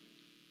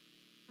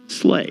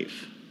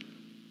 Slave.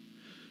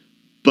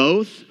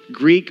 Both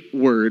Greek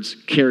words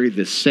carry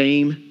the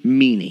same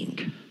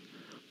meaning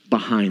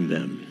behind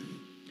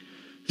them.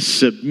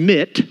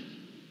 Submit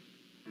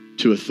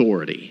to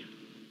authority.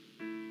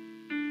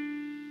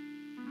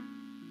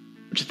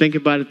 But you think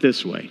about it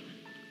this way.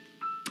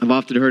 I've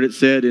often heard it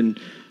said in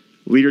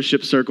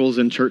leadership circles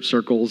and church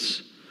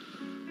circles,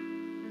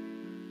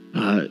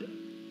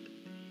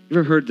 you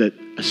ever heard that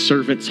a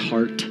servant's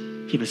heart?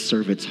 You have a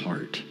servant's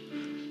heart.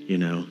 You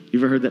know, you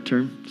ever heard that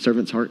term,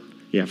 servant's heart?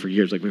 Yeah, for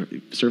years, like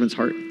servant's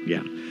heart. Yeah.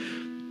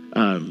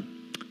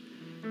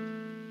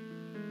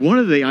 One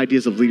of the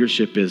ideas of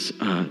leadership is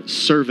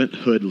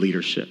servanthood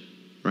leadership,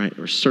 right?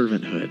 Or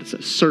servanthood. It's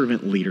a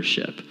servant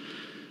leadership.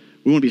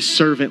 We want to be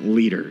servant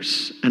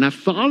leaders. And I've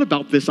thought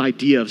about this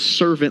idea of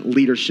servant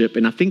leadership,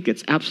 and I think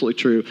it's absolutely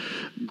true.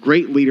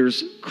 Great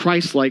leaders,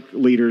 Christ-like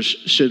leaders,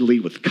 should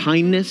lead with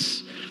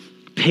kindness,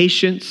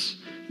 patience,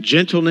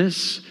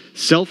 gentleness,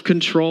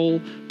 self-control,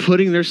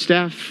 putting their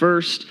staff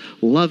first,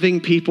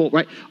 loving people,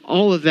 right?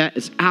 All of that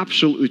is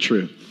absolutely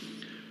true.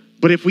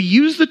 But if we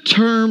use the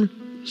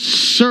term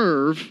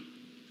serve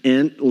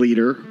and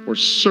leader or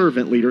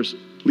servant leaders,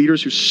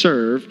 leaders who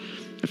serve,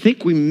 I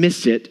think we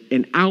miss it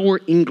in our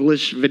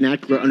English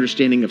vernacular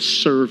understanding of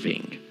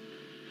serving.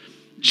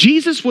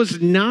 Jesus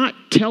was not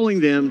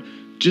telling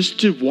them just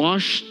to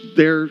wash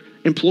their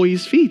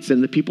employees' feet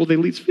and the people they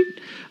lead's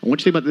feet. I want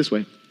you to think about it this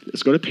way.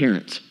 Let's go to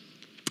parents.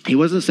 He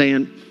wasn't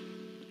saying,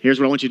 here's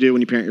what I want you to do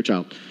when you parent your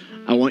child.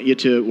 I want you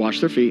to wash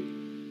their feet,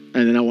 and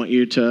then I want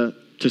you to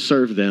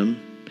serve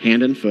them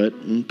hand and foot,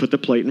 and put the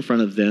plate in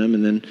front of them,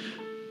 and then,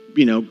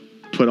 you know,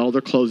 put all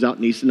their clothes out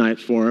nice and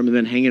nice for them, and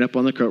then hang it up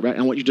on the coat rack.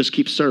 I want you to just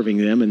keep serving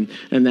them,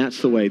 and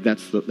that's the way.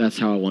 That's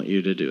how I want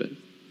you to do it,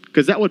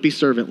 because that would be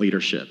servant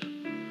leadership.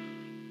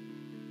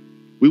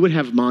 We would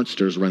have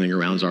monsters running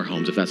around our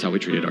homes if that's how we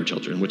treated our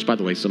children. Which, by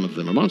the way, some of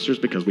them are monsters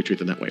because we treat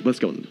them that way. Let's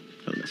go on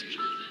the message.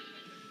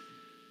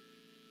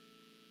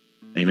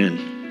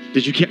 Amen.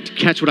 Did you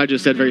catch what I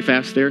just said very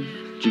fast there?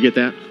 Did you get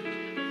that?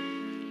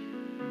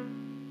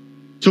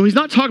 So he's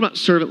not talking about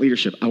servant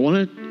leadership. I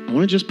want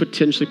to just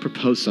potentially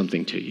propose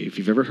something to you. If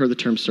you've ever heard the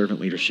term servant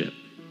leadership,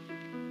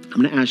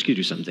 I'm going to ask you to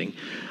do something.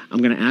 I'm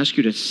going to ask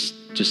you to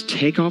just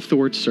take off the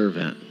word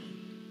servant,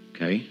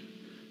 okay?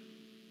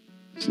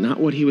 It's not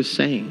what he was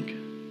saying.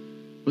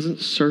 It wasn't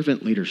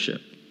servant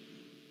leadership.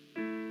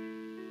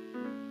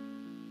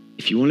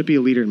 If you want to be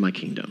a leader in my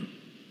kingdom,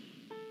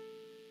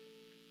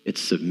 it's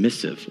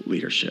submissive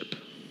leadership.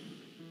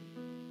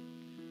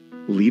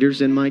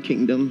 Leaders in my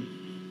kingdom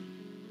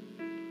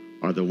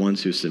are the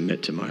ones who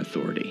submit to my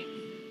authority.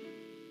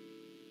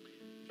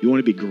 You want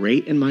to be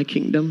great in my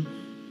kingdom?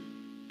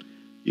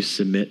 You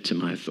submit to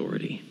my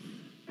authority.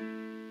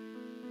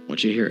 I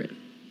want you to hear it.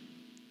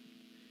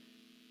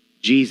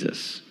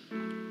 Jesus,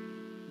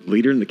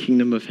 leader in the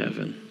kingdom of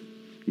heaven,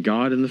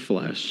 God in the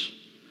flesh,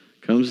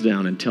 comes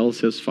down and tells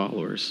his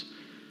followers,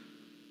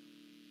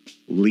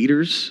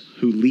 leaders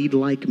who lead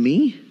like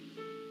me,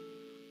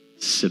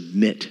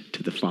 submit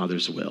to the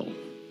Father's will.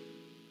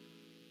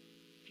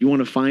 You want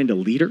to find a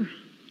leader?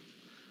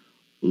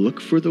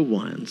 Look for the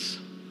ones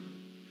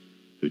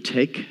who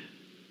take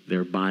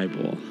their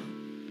Bible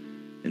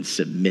and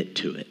submit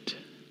to it.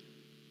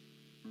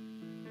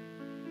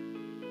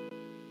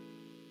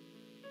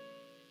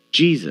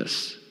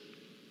 Jesus,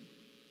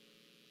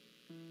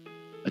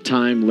 a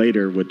time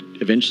later,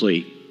 would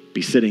eventually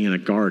be sitting in a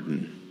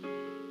garden,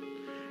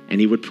 and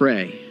he would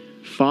pray,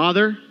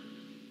 Father,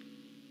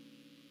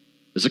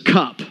 there's a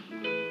cup.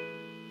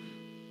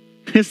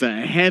 It's a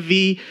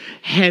heavy,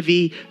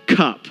 heavy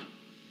cup.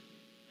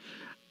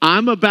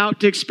 I'm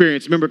about to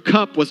experience. Remember,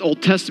 cup was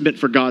Old Testament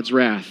for God's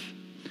wrath.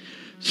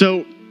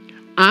 So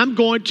I'm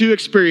going to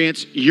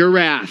experience your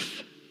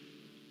wrath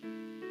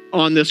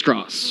on this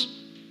cross.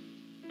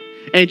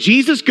 And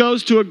Jesus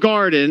goes to a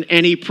garden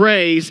and he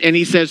prays and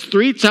he says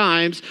 3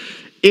 times,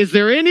 is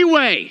there any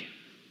way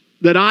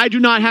that I do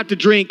not have to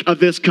drink of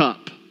this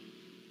cup?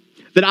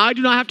 That I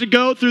do not have to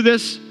go through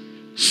this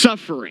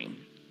suffering?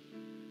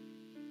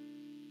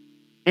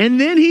 And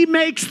then he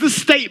makes the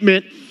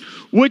statement,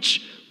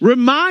 which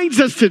reminds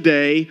us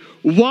today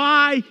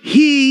why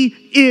he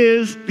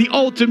is the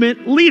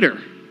ultimate leader.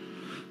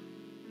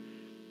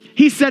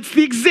 He sets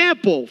the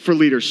example for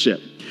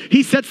leadership.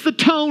 He sets the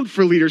tone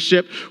for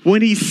leadership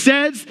when he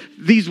says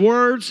these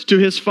words to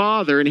his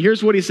father. And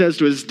here's what he says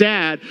to his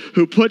dad,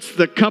 who puts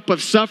the cup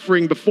of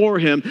suffering before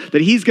him,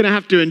 that he's going to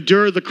have to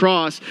endure the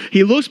cross.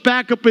 He looks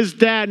back up his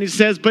dad and he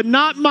says, but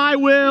not my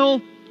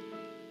will.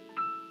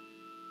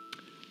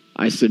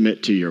 I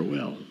submit to your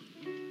will,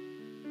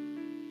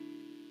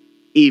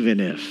 even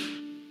if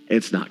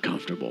it's not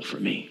comfortable for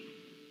me.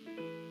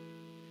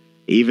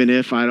 Even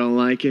if I don't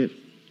like it,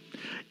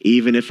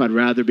 even if I'd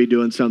rather be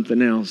doing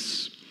something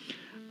else,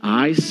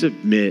 I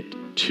submit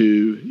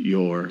to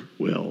your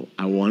will.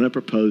 I want to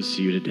propose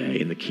to you today,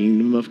 in the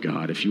kingdom of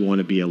God, if you want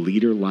to be a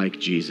leader like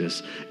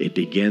Jesus, it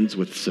begins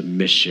with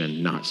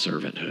submission, not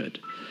servanthood.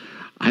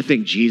 I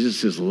think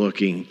Jesus is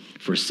looking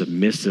for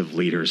submissive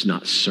leaders,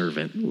 not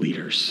servant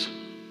leaders.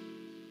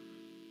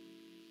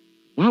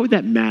 Why would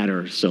that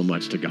matter so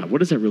much to God? What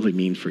does that really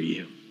mean for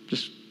you?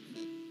 Just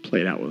play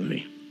it out with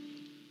me.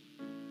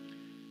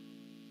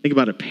 Think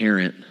about a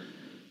parent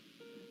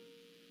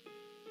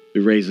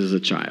who raises a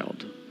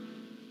child.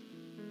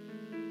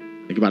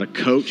 Think about a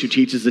coach who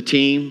teaches a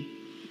team,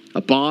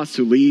 a boss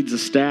who leads a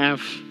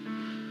staff,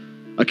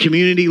 a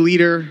community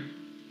leader,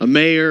 a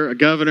mayor, a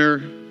governor,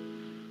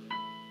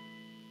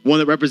 one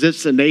that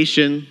represents a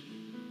nation.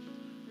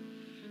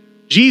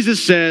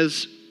 Jesus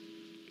says,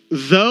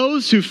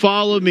 those who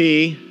follow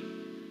me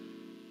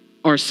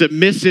are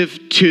submissive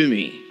to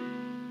me.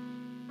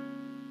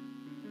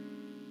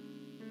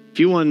 If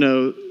you want to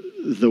know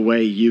the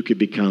way you could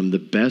become the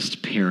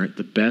best parent,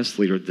 the best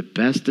leader, the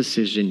best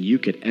decision you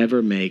could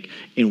ever make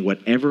in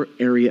whatever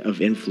area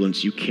of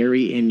influence you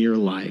carry in your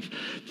life,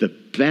 the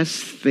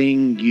best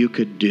thing you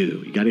could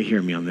do, you got to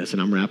hear me on this,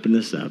 and I'm wrapping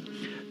this up.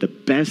 The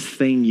best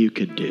thing you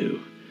could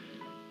do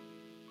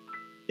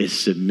is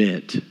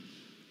submit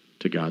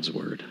to God's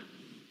word.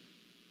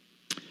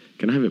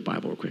 Can I have a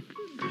Bible real quick,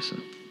 Krista?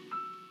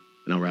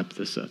 And I'll wrap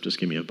this up. Just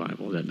give me a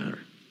Bible. It doesn't matter.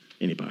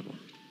 Any Bible.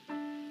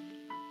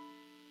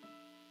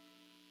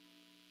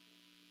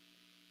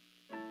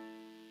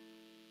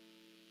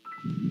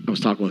 I was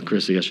talking with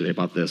Krista yesterday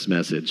about this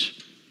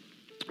message.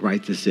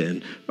 Write this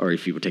in, or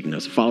if you were taking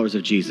notes. Followers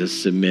of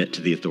Jesus submit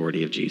to the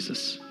authority of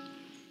Jesus.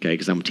 Okay,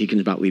 because I'm teaching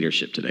about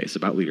leadership today. It's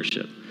about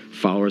leadership.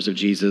 Followers of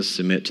Jesus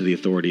submit to the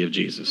authority of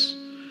Jesus.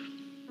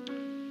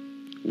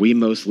 We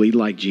most lead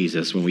like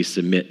Jesus when we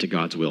submit to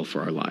God's will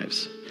for our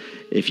lives.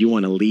 If you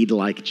want to lead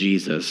like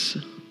Jesus,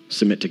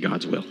 submit to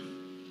God's will.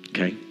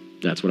 Okay?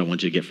 That's what I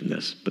want you to get from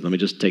this. But let me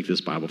just take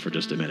this Bible for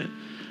just a minute,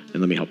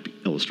 and let me help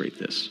illustrate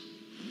this.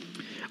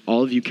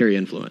 All of you carry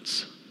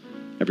influence,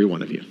 every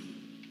one of you.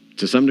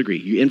 To some degree,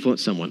 you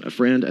influence someone, a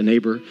friend, a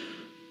neighbor,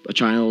 a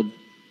child,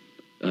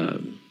 a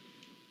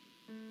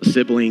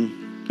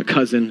sibling, a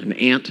cousin, an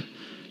aunt.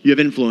 You have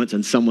influence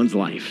in someone's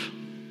life.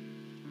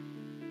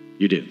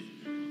 You do.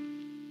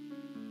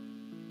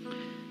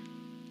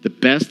 The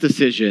best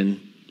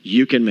decision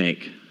you can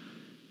make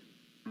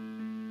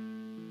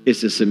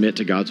is to submit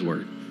to God's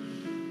word.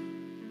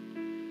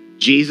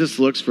 Jesus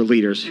looks for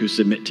leaders who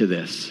submit to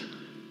this.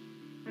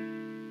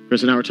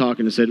 Chris and I were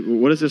talking and said, well,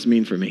 what does this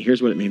mean for me?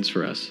 Here's what it means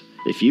for us.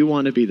 If you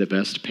want to be the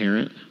best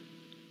parent,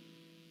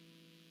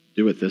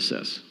 do what this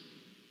says.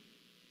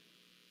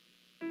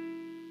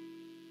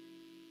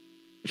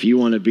 If you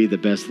want to be the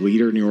best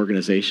leader in your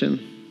organization,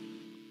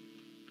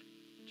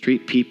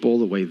 treat people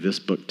the way this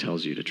book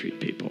tells you to treat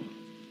people.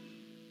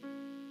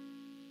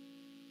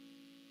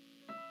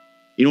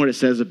 You know what it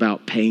says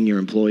about paying your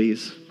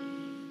employees?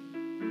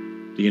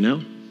 Do you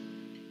know?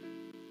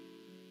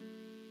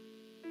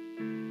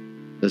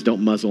 It says,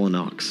 don't muzzle an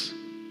ox.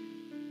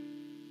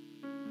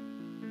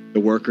 The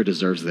worker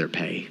deserves their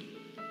pay.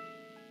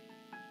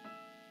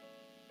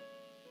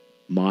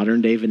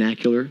 Modern day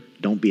vernacular,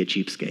 don't be a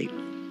cheapskate.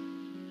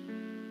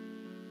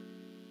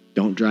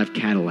 Don't drive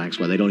Cadillacs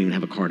while they don't even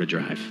have a car to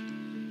drive.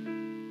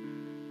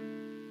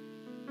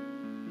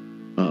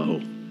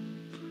 Uh-oh.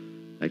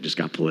 That just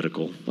got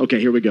political. Okay,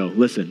 here we go.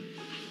 Listen.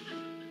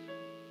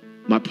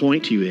 My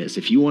point to you is,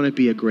 if you want to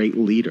be a great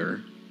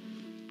leader,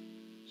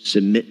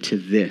 submit to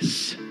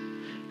this.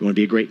 You want to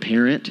be a great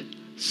parent?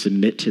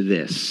 Submit to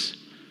this.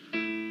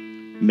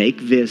 Make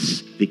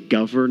this the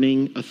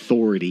governing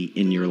authority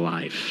in your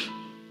life.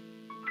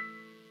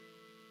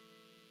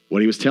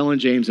 What he was telling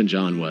James and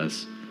John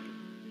was,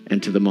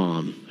 and to the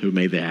mom who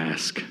made the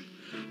ask,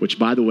 which,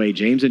 by the way,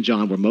 James and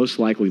John were most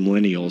likely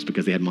millennials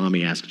because they had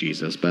mommy ask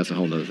Jesus, but that's a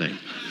whole other thing.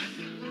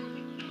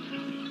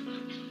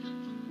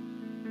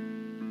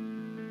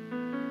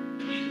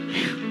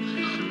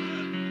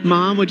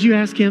 Mom, would you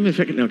ask him if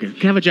I can I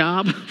have a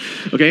job?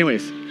 Okay,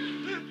 anyways.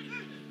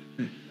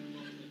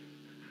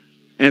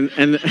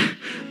 And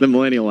the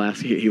millennial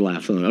asked, he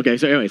laughs. Okay,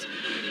 so anyways.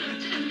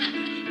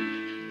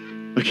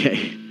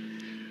 Okay.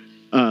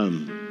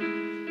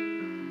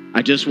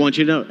 I just want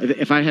you to know,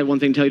 if I had one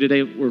thing to tell you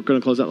today, we're going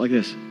to close out like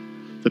this.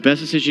 The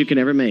best decision you can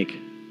ever make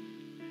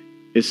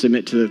is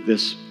submit to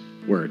this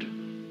word.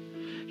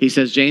 He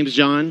says, James,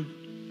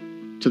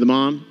 John, to the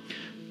mom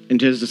and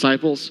to his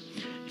disciples,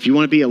 if you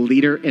want to be a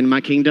leader in my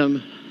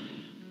kingdom,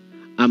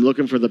 I'm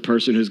looking for the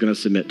person who's going to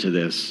submit to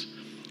this,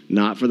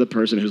 not for the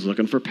person who's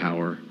looking for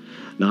power,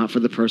 not for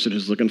the person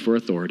who's looking for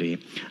authority,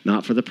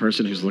 not for the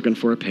person who's looking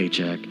for a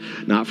paycheck,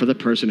 not for the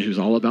person who's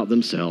all about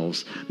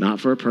themselves, not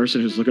for a person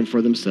who's looking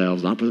for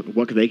themselves, not for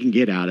what they can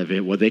get out of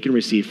it, what they can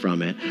receive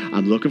from it.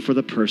 I'm looking for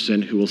the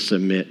person who will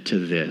submit to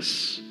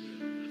this.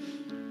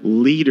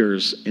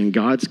 Leaders in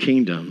God's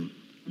kingdom,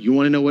 you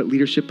want to know what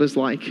leadership is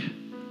like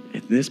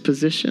in this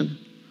position?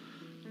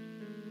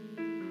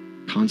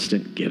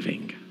 Constant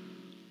giving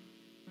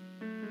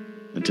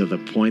until the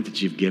point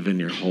that you've given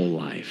your whole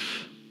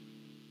life.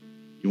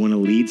 You want to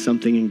lead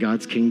something in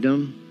God's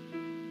kingdom?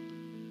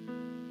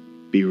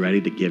 Be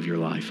ready to give your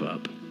life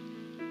up.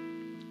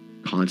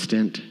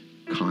 Constant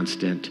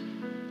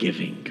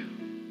giving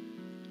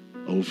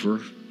over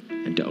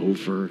and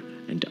over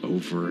and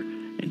over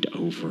and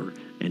over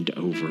and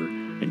over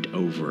and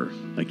over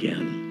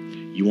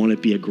again. You want to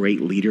be a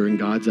great leader in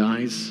God's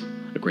eyes,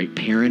 a great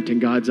parent in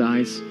God's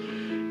eyes?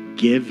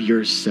 Give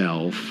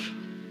yourself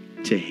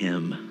to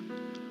him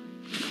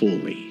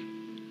fully.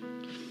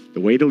 The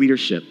way to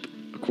leadership,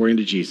 according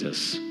to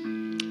Jesus,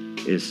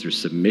 is through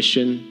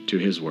submission to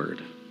his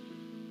word.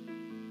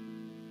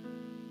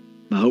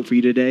 My hope for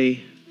you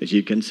today is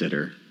you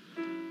consider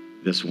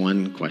this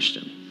one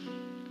question.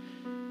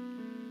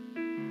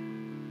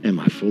 Am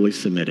I fully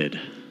submitted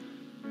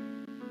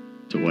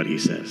to what he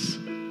says?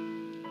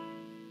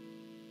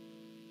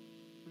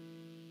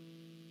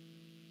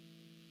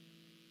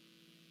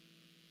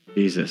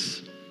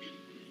 Jesus,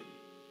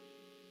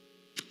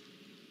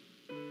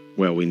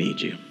 well, we need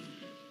you.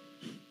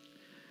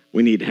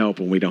 We need help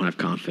when we don't have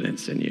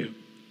confidence in you.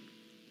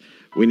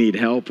 We need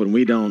help when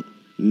we don't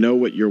know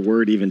what your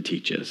word even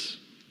teaches.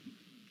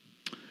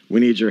 We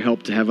need your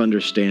help to have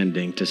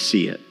understanding, to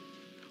see it.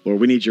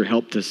 Lord, we need your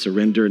help to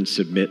surrender and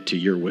submit to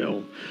your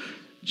will.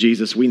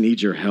 Jesus, we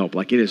need your help.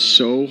 Like, it is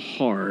so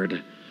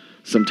hard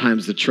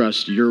sometimes to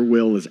trust your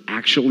will is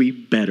actually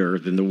better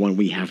than the one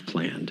we have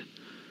planned.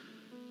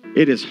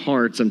 It is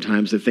hard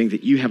sometimes to think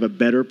that you have a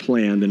better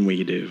plan than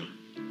we do.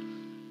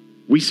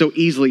 We so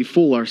easily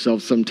fool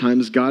ourselves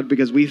sometimes, God,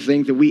 because we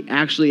think that we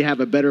actually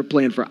have a better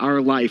plan for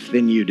our life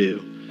than you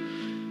do.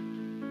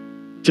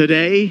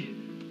 Today,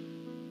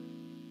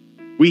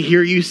 we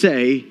hear you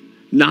say,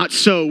 not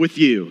so with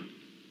you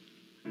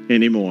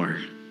anymore.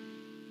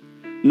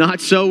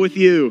 Not so with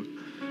you.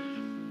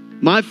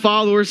 My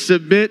followers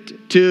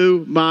submit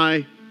to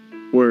my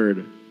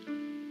word.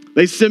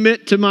 They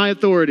submit to my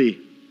authority.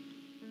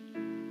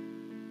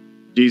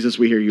 Jesus,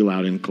 we hear you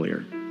loud and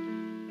clear.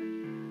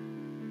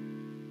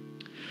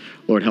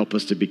 Lord, help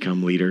us to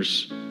become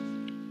leaders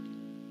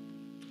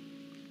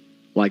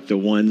like the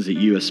ones that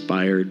you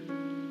aspired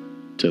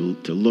to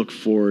look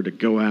for, to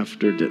go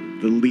after, the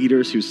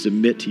leaders who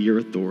submit to your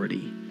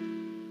authority.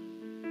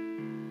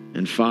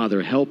 And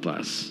Father, help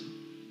us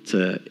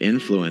to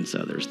influence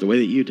others the way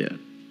that you did,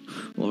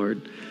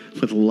 Lord,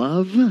 with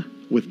love,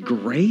 with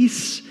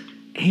grace,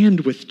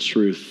 and with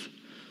truth.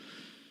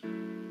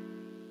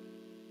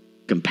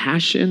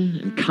 Compassion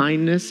and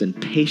kindness and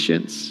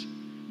patience,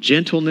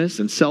 gentleness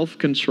and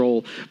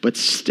self-control, but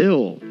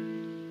still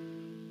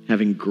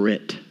having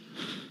grit.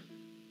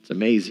 It's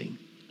amazing.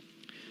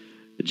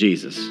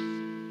 Jesus,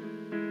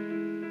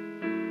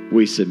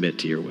 we submit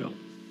to your will.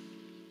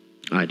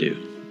 I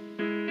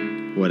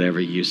do. Whatever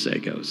you say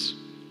goes.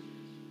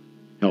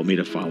 Help me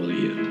to follow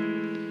you.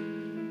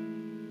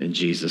 In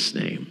Jesus'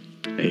 name,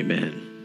 amen.